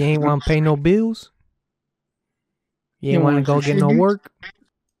 You ain't want to pay no bills. You ain't want to go get no work.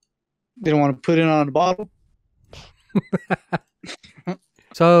 They don't want to put it on a bottle.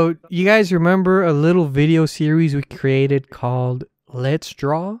 So, you guys remember a little video series we created called Let's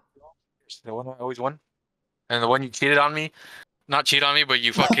Draw? The one I always won. And the one you cheated on me. Not cheat on me, but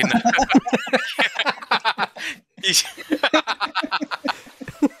you fucking...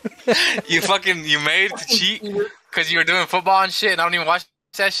 you made to cheat because you were doing football and shit, and I don't even watch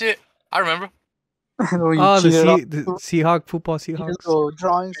that shit. I remember. Oh, the Seahawk football Seahawks. So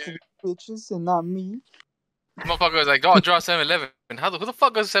drawings to the bitches and not me. Motherfucker was like, "Oh, draw 7-Eleven." Who the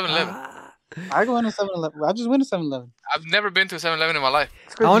fuck goes to 7-Eleven? I go into 7-Eleven. I just went to 7-Eleven. I've never been to 7-Eleven in my life.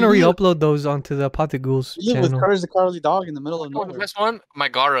 I want to re-upload those onto the Apothic Ghouls You live with channel. Courage the Cowardly Dog in the middle of The nowhere. best one, my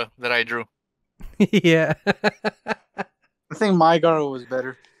Gara that I drew. Yeah. I think my Garo was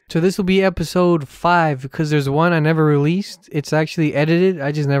better. So this will be episode 5 because there's one I never released. It's actually edited.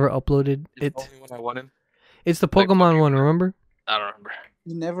 I just never uploaded it. The only one I wanted. It's the Pokemon one, remember? I don't remember.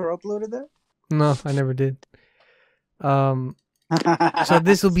 You never uploaded that? No, I never did. So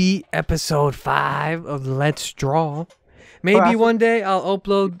this will be episode 5 of Let's Draw. Maybe one day I'll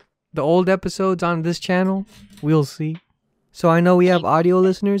upload the old episodes on this channel. We'll see. So I know we have audio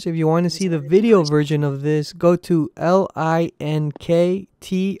listeners. If you want to see the video version of this, go to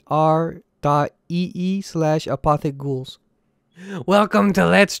linktr.ee/Apothic Ghouls. Welcome to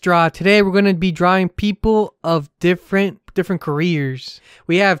Let's Draw. Today we're going to be drawing people of different careers.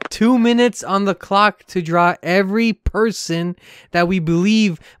 We have 2 minutes on the clock to draw every person that we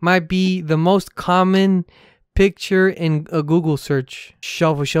believe might be the most common picture in a Google search.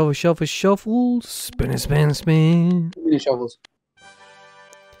 Shuffle, shuffle, shuffle, shuffle. Spin, spin, spin. Shovels.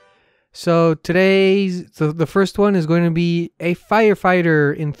 So today's the first one is going to be a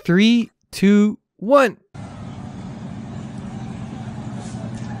firefighter in 3, 2, 1.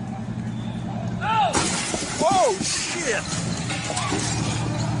 Oh, shit!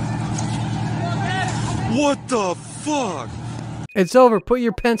 What the fuck? It's over. Put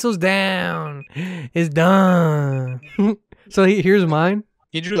your pencils down. It's done. So here's mine.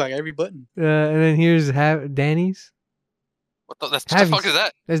 He drew like every button. And then here's Danny's. What the fuck is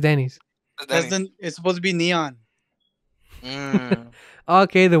that? That's Danny's. It's supposed to be neon.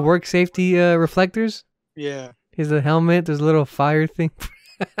 Okay, the work safety reflectors. Yeah. Here's a helmet. There's a little fire thing.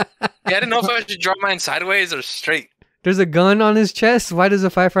 Yeah, I didn't know if I should draw mine sideways or straight. There's a gun on his chest. Why does a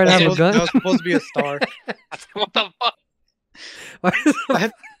firefighter have a gun? That was supposed to be a star. What the fuck? I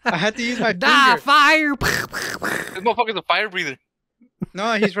had to use my Die, finger. fire! This motherfucker's a fire breather.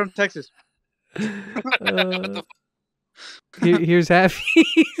 No, he's from Texas. Here's Happy.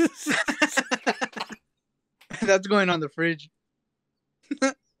 That's going on the fridge.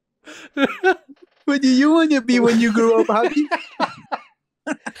 What do you want to be when you grow up,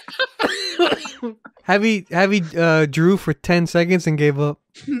 Happy? Happy drew for 10 seconds and gave up.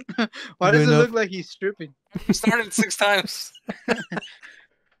 Why does it Good look enough. like he's stripping? He started 6 times.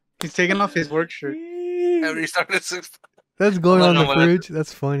 He's taking off his work shirt. He started 6 times. That's going I'm on not the gonna lie. fridge.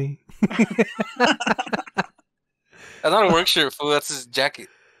 That's funny. That's not a work shirt, fool. That's his jacket.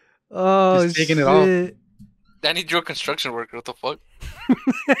 Oh, Just taking it off. shit. Danny drew a construction worker. What the fuck?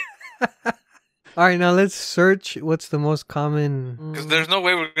 All right, now let's search what's the most common. Because there's no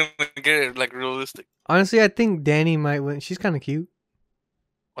way we're gonna get it like realistic. Honestly, I think Danny might win. She's kind of cute.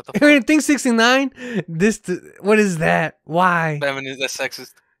 What the I fuck? think 69. What is that? Why? Feminist, that's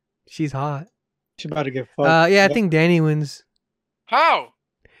sexist. She's hot. She's about to get fucked. Yeah, I think Danny wins. How?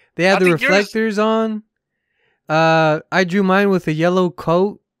 They have I the think yours- reflectors on. I drew mine with a yellow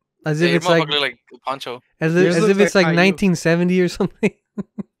coat, as Yeah, if your it's like motherfucker look like a poncho. as Yours if looks it's like like Caillou. 1970 or something.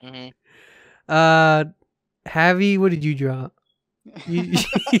 Mm-hmm. Javi, what did you draw? You,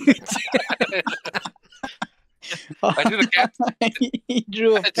 I drew the cat. He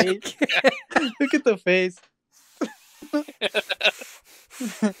drew a face. Look at the face.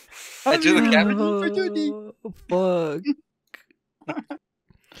 I drew the cat. Oh, fuck.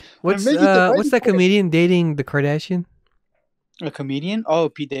 What's making the what's that comedian dating the Kardashian? A comedian? Oh,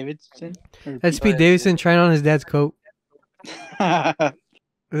 Pete Davidson. Or That's Pete Davidson trying on his dad's coat. Davidson.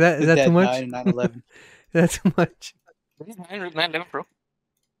 Is that too much? Died in 9/11. Is that too much? 9/11, bro.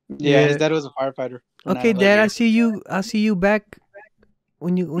 Yeah, his dad was a firefighter. for Okay, 9/11. Dad, I'll see you back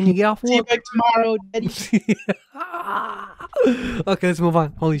when you get off See you work. back tomorrow, Daddy. Okay, let's move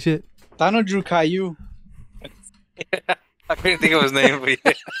on. Holy shit. Tano drew Caillou. I couldn't think of his name, but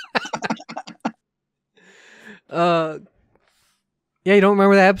yeah. Yeah, you don't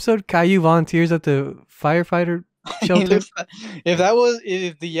remember that episode? Caillou volunteers at the firefighter He shelter. looks like-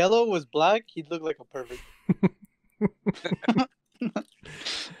 if the yellow was black, he'd look like a perfect.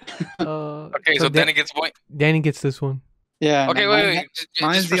 Okay, so Danny gets a point. Danny gets this one. Yeah. Okay, no, wait. Just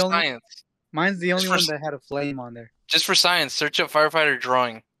mine's for the only- science. Mine's the only Just one for- that had a flame on there. Just for science, search up firefighter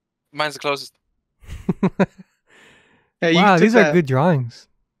drawing. Mine's the closest. Yeah, you Wow, took these that- are good drawings.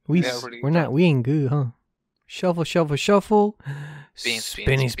 Yeah, pretty good We ain't good, huh? Shuffle, shuffle, shuffle. Spin,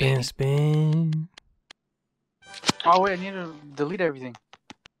 Spinny, spin, spin, spin. Oh wait, I need to delete everything.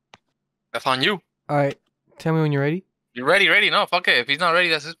 That's on you. All right, tell me when you're ready. You ready? Ready? No, fuck it. If he's not ready,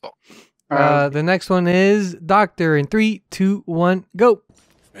 that's his fault. The next one is Doctor in 3, 2, 1, go.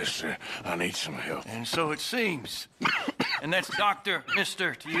 Mister, I need some help. And so it seems. And that's Doctor,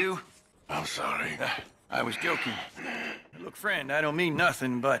 Mister to you. I'm sorry. I was joking. Look, friend, I don't mean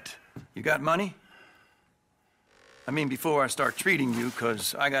nothing, but you got money? I mean, before I start treating you,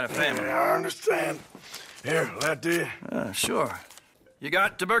 because I got a family. I understand. Here, that do you? Sure. You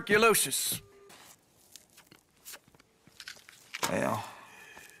got tuberculosis. Well,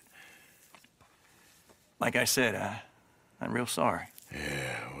 like I said, I'm real sorry.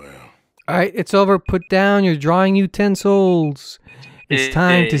 Yeah, well. All right, it's over. Put down your drawing utensils. It's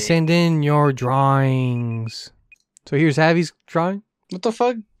time to send in your drawings. So here's Javi's drawing. What the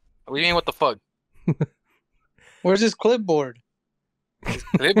fuck? What do you mean, what the fuck? Where's his clipboard?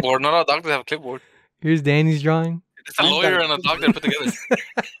 Clipboard? Not all doctors have a clipboard. Here's Danny's drawing. It's a lawyer and a doctor put together.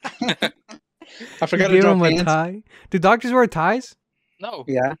 I forgot to Give draw him a pants. tie. Do doctors wear ties? No.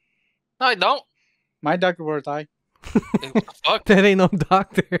 Yeah, No, I don't. my doctor wore a tie. Hey, what the fuck? That ain't no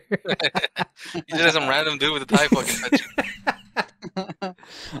doctor. You just had some random dude with a tie fucking at you.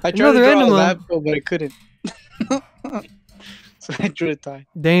 I tried Another to draw animal. a lab coat, but I couldn't. So I drew a tie.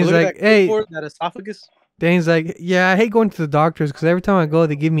 Danny's Look at like, that hey. clipboard, that esophagus, Danny's like, yeah, I hate going to the doctors because every time I go,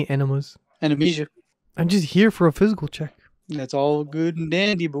 they give me enemas. and amnesia. I'm just here for a physical check. That's all good and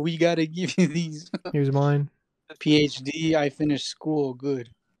dandy, but we gotta give you these. Here's mine. PhD, I finished school good.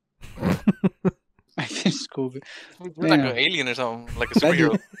 I finished school good. You're like Yeah. an alien or something, like a That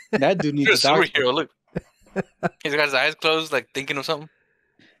superhero. dude, that dude You're a needs a doctor. superhero. Look, he's got his eyes closed, like thinking of something.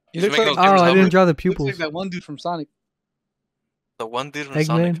 He He's looks making like, those Oh, different I didn't numbers. draw the looks pupils. like that one dude from Sonic. The one dude from Eggman?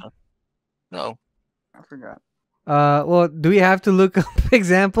 Sonic. Huh? No. I forgot. Well, do we have to look up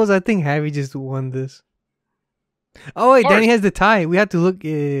examples? I think Javi just won this. Oh, wait, Of course. Danny has the tie. We have to look.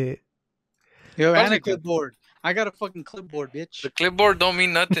 Yo, How's and a it good? clipboard. I got a fucking clipboard, bitch. The clipboard don't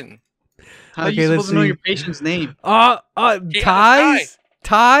mean nothing. How are Okay, you let's supposed to know see. your patient's name? He Ties?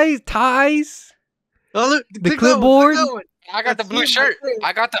 Ties? Oh, look, The click that one, click clipboard? that one. I got the That's blue him, shirt.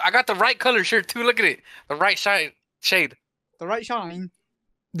 right there. I got the right color shirt too. Look at it. The right shade. The right shine.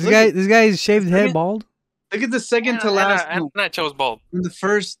 This Look guy's shaved head at- bald. Look at the second to last one. And I chose bald. In the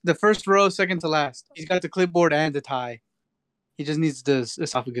first row, second to last. He's got the clipboard and the tie. He just needs the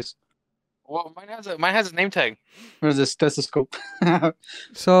esophagus Well, mine has a name tag. or the stethoscope.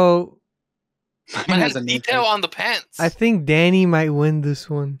 So Man has has a name detail tag. on the pants. I think Danny might win this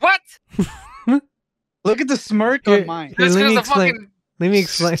one. What? Look at the smirk Here, on mine. here, Just let because me the explain. fucking Let me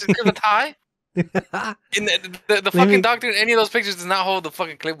explain. just give a tie. In the fucking me- doctor in any of those pictures does not hold the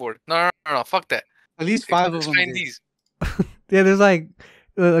fucking clipboard. No. Fuck that. At least 5 of them Explain did. these. Yeah, there's like,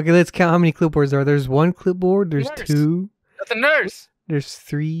 okay, let's count how many clipboards there are. There's 1 clipboard. There's Nurse. 2. That's a nurse. There's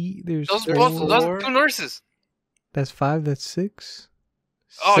 3. There's Those 4. are 2 nurses. That's 5. That's 6.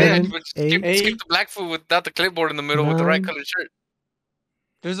 Oh 7, yeah, but 8. skip the black food without the clipboard in the middle with the right 9. colored shirt.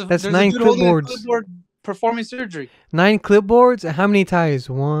 That's There's 9 a dude holding a clipboards. clipboard performing surgery. 9 clipboards. And how many ties?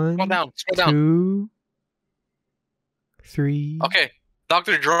 1, Scroll down. 2, 3. Okay,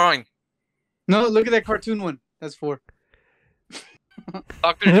 doctor drawing. No, look at that cartoon one. That's 4.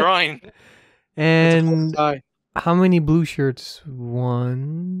 Doctor drawing. And Die. how many blue shirts?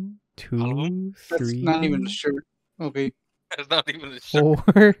 1, 2, That's 3. not even a shirt. Okay. That's not even a shirt.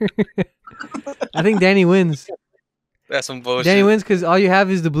 4. I think Danny wins. That's some bullshit. Danny wins because all you have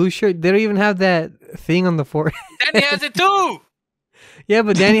is the blue shirt. They don't even have that thing on the forehead. Danny has it too. Yeah,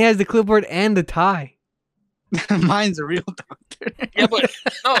 but Danny has the clipboard and the tie. Mine's a real doctor. Yeah, but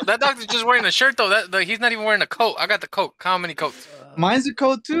no, that doctor's just wearing a shirt though. He's not even wearing a coat. I got the coat. How many coats? Mine's a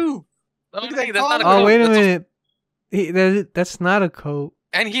coat too. No, Look at that that's not a collar. coat. Oh, wait a That's minute. That's not a coat.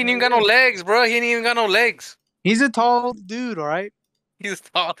 And he ain't even got no legs, bro. He ain't even got no legs. He's a tall dude, all right? He's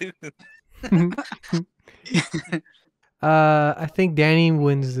tall. I think Danny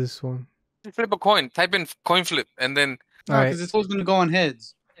wins this one. Flip a coin. Type in coin flip, and then All No, right. because this one's gonna go on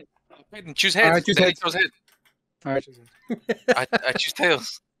heads. choose heads. All right, choose Then he heads. chose heads. All right. I choose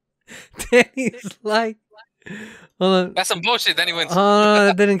tails. Danny's like, hold on. That's some bullshit. Then he wins. Oh, no,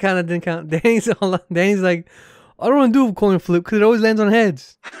 that didn't count. That didn't count. Danny's like, I don't want to do a coin flip because it always lands on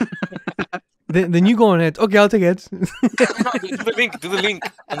heads. then you go on heads. Okay, I'll take heads. No, do the link. Do the link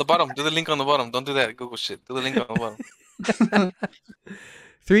on the bottom. Do the link on the bottom. Don't do that Google shit. Do the link on the bottom.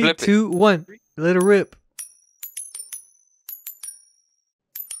 3, Flip it. 2, 1. Let it rip.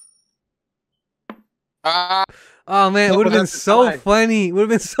 Oh man, it No, would have been that's a so tie. funny. Would have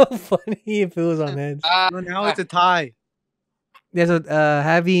been so funny if it was on heads. Well, now it's a tie. Yeah, so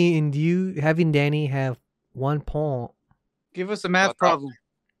having Danny have 1 point. Give us a math What the- problem.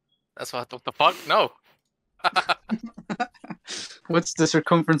 That's what the fuck? No. What's the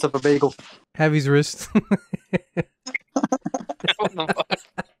circumference of a bagel? Havy's wrist. What the fuck?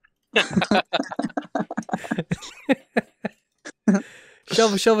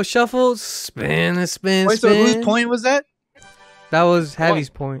 Shuffle. Spin. Wait, so whose point was that? That was Havy's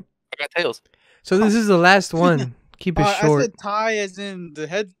point. I got tails. So this is the last one. Keep it I short. said tie as in the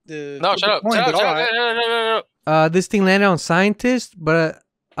head. The No, the shut up. point, Shut up. but Shut all up. right. No. This thing landed on scientist, but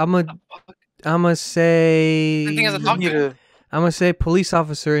I'ma say Same thing as a You doctor. need to- I'm gonna say police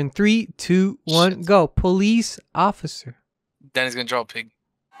officer in 3, 2, 1, Shit. go. Police officer. Danny's gonna draw a pig.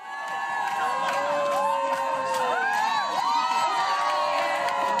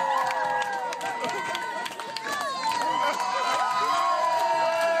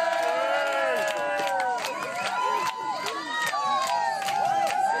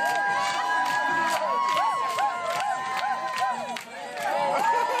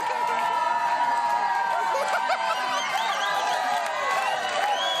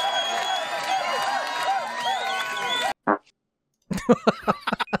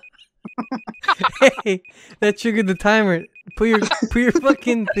 Hey, that triggered the timer. Put your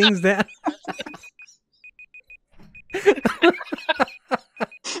fucking things down.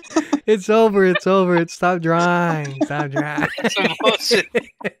 It's over. It's stop drawing. Stop drawing. Some bullshit.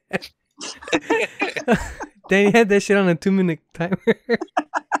 Danny had that shit on a 2-minute timer.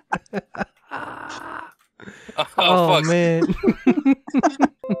 Oh, fuck. Man.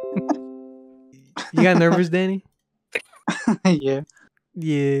 You got nervous, Danny? yeah.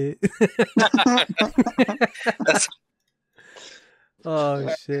 Yeah. That's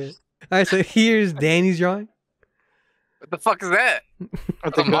Oh shit. Alright, so here's Danny's drawing. what the fuck is that?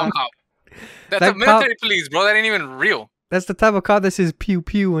 That's a mall cop. That's That a military police, bro. That ain't even real. That's the type of cop that says pew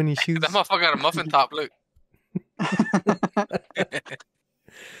pew when he shoots. That motherfucker got a muffin top. Look.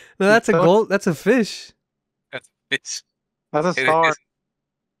 No, that's a gold. That's a fish. That's a fish. That's a It star. is.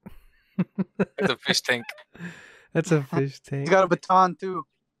 It's a fish tank. That's a fish tank. He's got a baton too.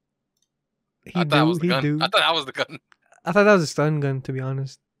 He I thought that was the he gun. do. I thought that was the gun. I thought that was a stun gun, to be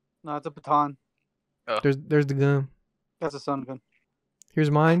honest. No, it's a baton. There's the gun. That's a stun gun. Here's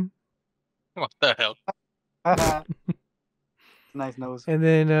mine. What the hell? Nice nose. And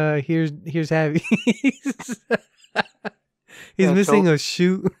then here's Happy. He's Yeah, missing a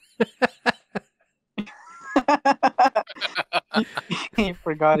shoe. He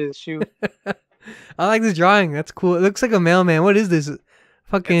forgot his shoe. I like this drawing. That's cool. It looks like a mailman. What is this?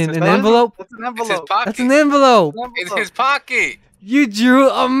 Fucking It's an his envelope? That's an It's his envelope. pocket. That's an envelope. It's his pocket. You drew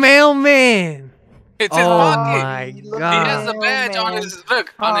a mailman. It's his Oh pocket. my He god. has the badge on his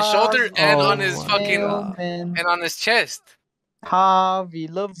on his shoulder and Oh on his my fucking God. Mailman. and on his chest. Javi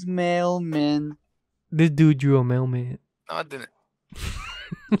loves mailmen. This dude drew a mailman. No, I didn't.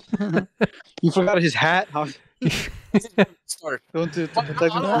 You forgot his hat. Javi. Start. Don't do I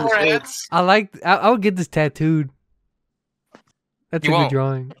don't wear hats. I would get this tattooed. That's You a good won't.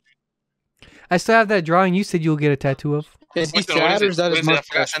 drawing. I still have that drawing you said you'll get a tattoo of. Is he Which one? What sad or is that What his is it? I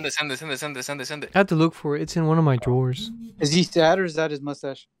forgot. mustache? Send it. I have to look for it. It's in one of my drawers. Is he sad or is that his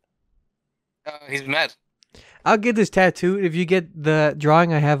mustache? He's mad. I'll get this tattooed. If you get the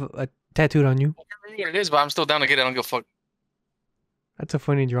drawing I have tattooed on you. I can't remember what it is, but I'm still down to get it. I don't give a fuck. That's a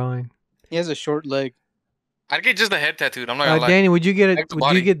funny drawing. He has a short leg. I'd get just the head tattooed. I'm not gonna lie. Danny, would you get Like the would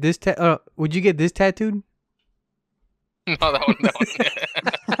body. you get this would you get this tattooed? No, that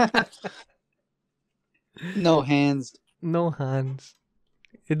one. No hands. No hands.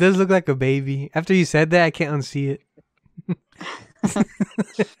 It does look like a baby. After you said that, I can't unsee it.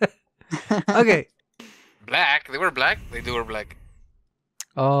 Okay. Black. They wear black. They do wear black.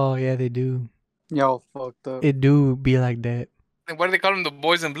 Oh yeah, they do. Y'all fucked up. It do be like that. And why do they call them the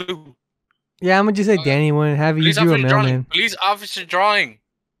boys in blue? Yeah, I'm gonna just say Danny one. Have you Police drew a officer drawing. mailman? Police officer drawing.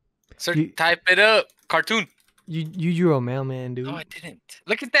 Sir, You- type it up. Cartoon. You drew a mailman, dude. No, I didn't.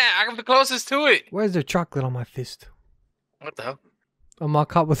 Look at that. I'm the closest to it. Where's the chocolate on my fist? What the hell? I'm all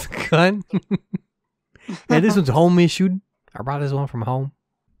caught with a gun. Yeah, this one's home issued. I brought this one from home.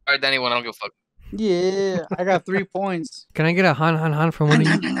 All right, Danny one. I don't give a fuck. Yeah, I got 3 points. Can I get a han from one of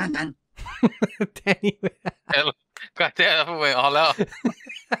you? Danny. Hell, God damn, I went all out.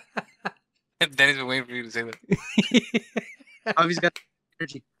 Danny's been waiting for you to say that. Javi's got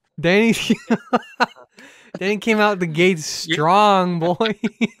energy. Danny. Danny came out the gate strong, boy.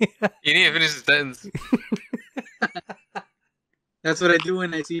 You need to finish the sentence. That's what I do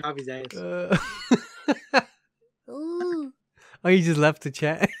when I see Javi's ass. Oh, you just left the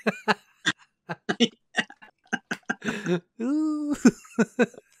chat. Ooh.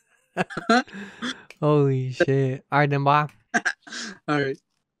 Holy shit. All right, then, bye. All right.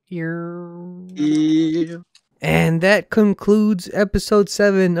 Here. Yeah. And that concludes episode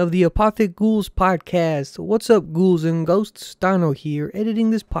 7 of the Apothic Ghouls podcast. What's up, ghouls and ghosts? Tano here, editing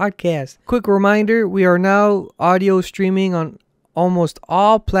this podcast. Quick reminder, we are now audio streaming on almost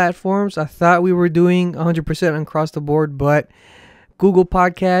all platforms. I thought we were doing 100% across the board, but Google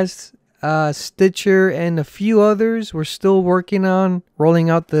Podcasts, Stitcher, and a few others, we're still working on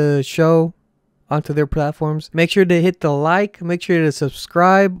rolling out the show onto their platforms. Make sure to hit the like, make sure to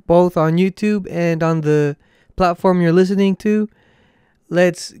subscribe both on YouTube and on the platform you're listening to.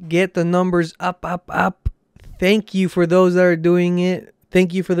 Let's get the numbers up. Thank you for those that are doing it.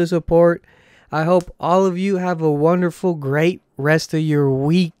 Thank you for the support. I hope all of you have a wonderful, great rest of your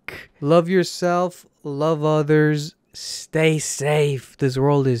week. Love yourself, love others, stay safe. This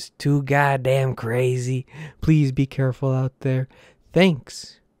world is too goddamn crazy. Please be careful out there.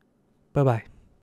 Thanks. Bye-bye.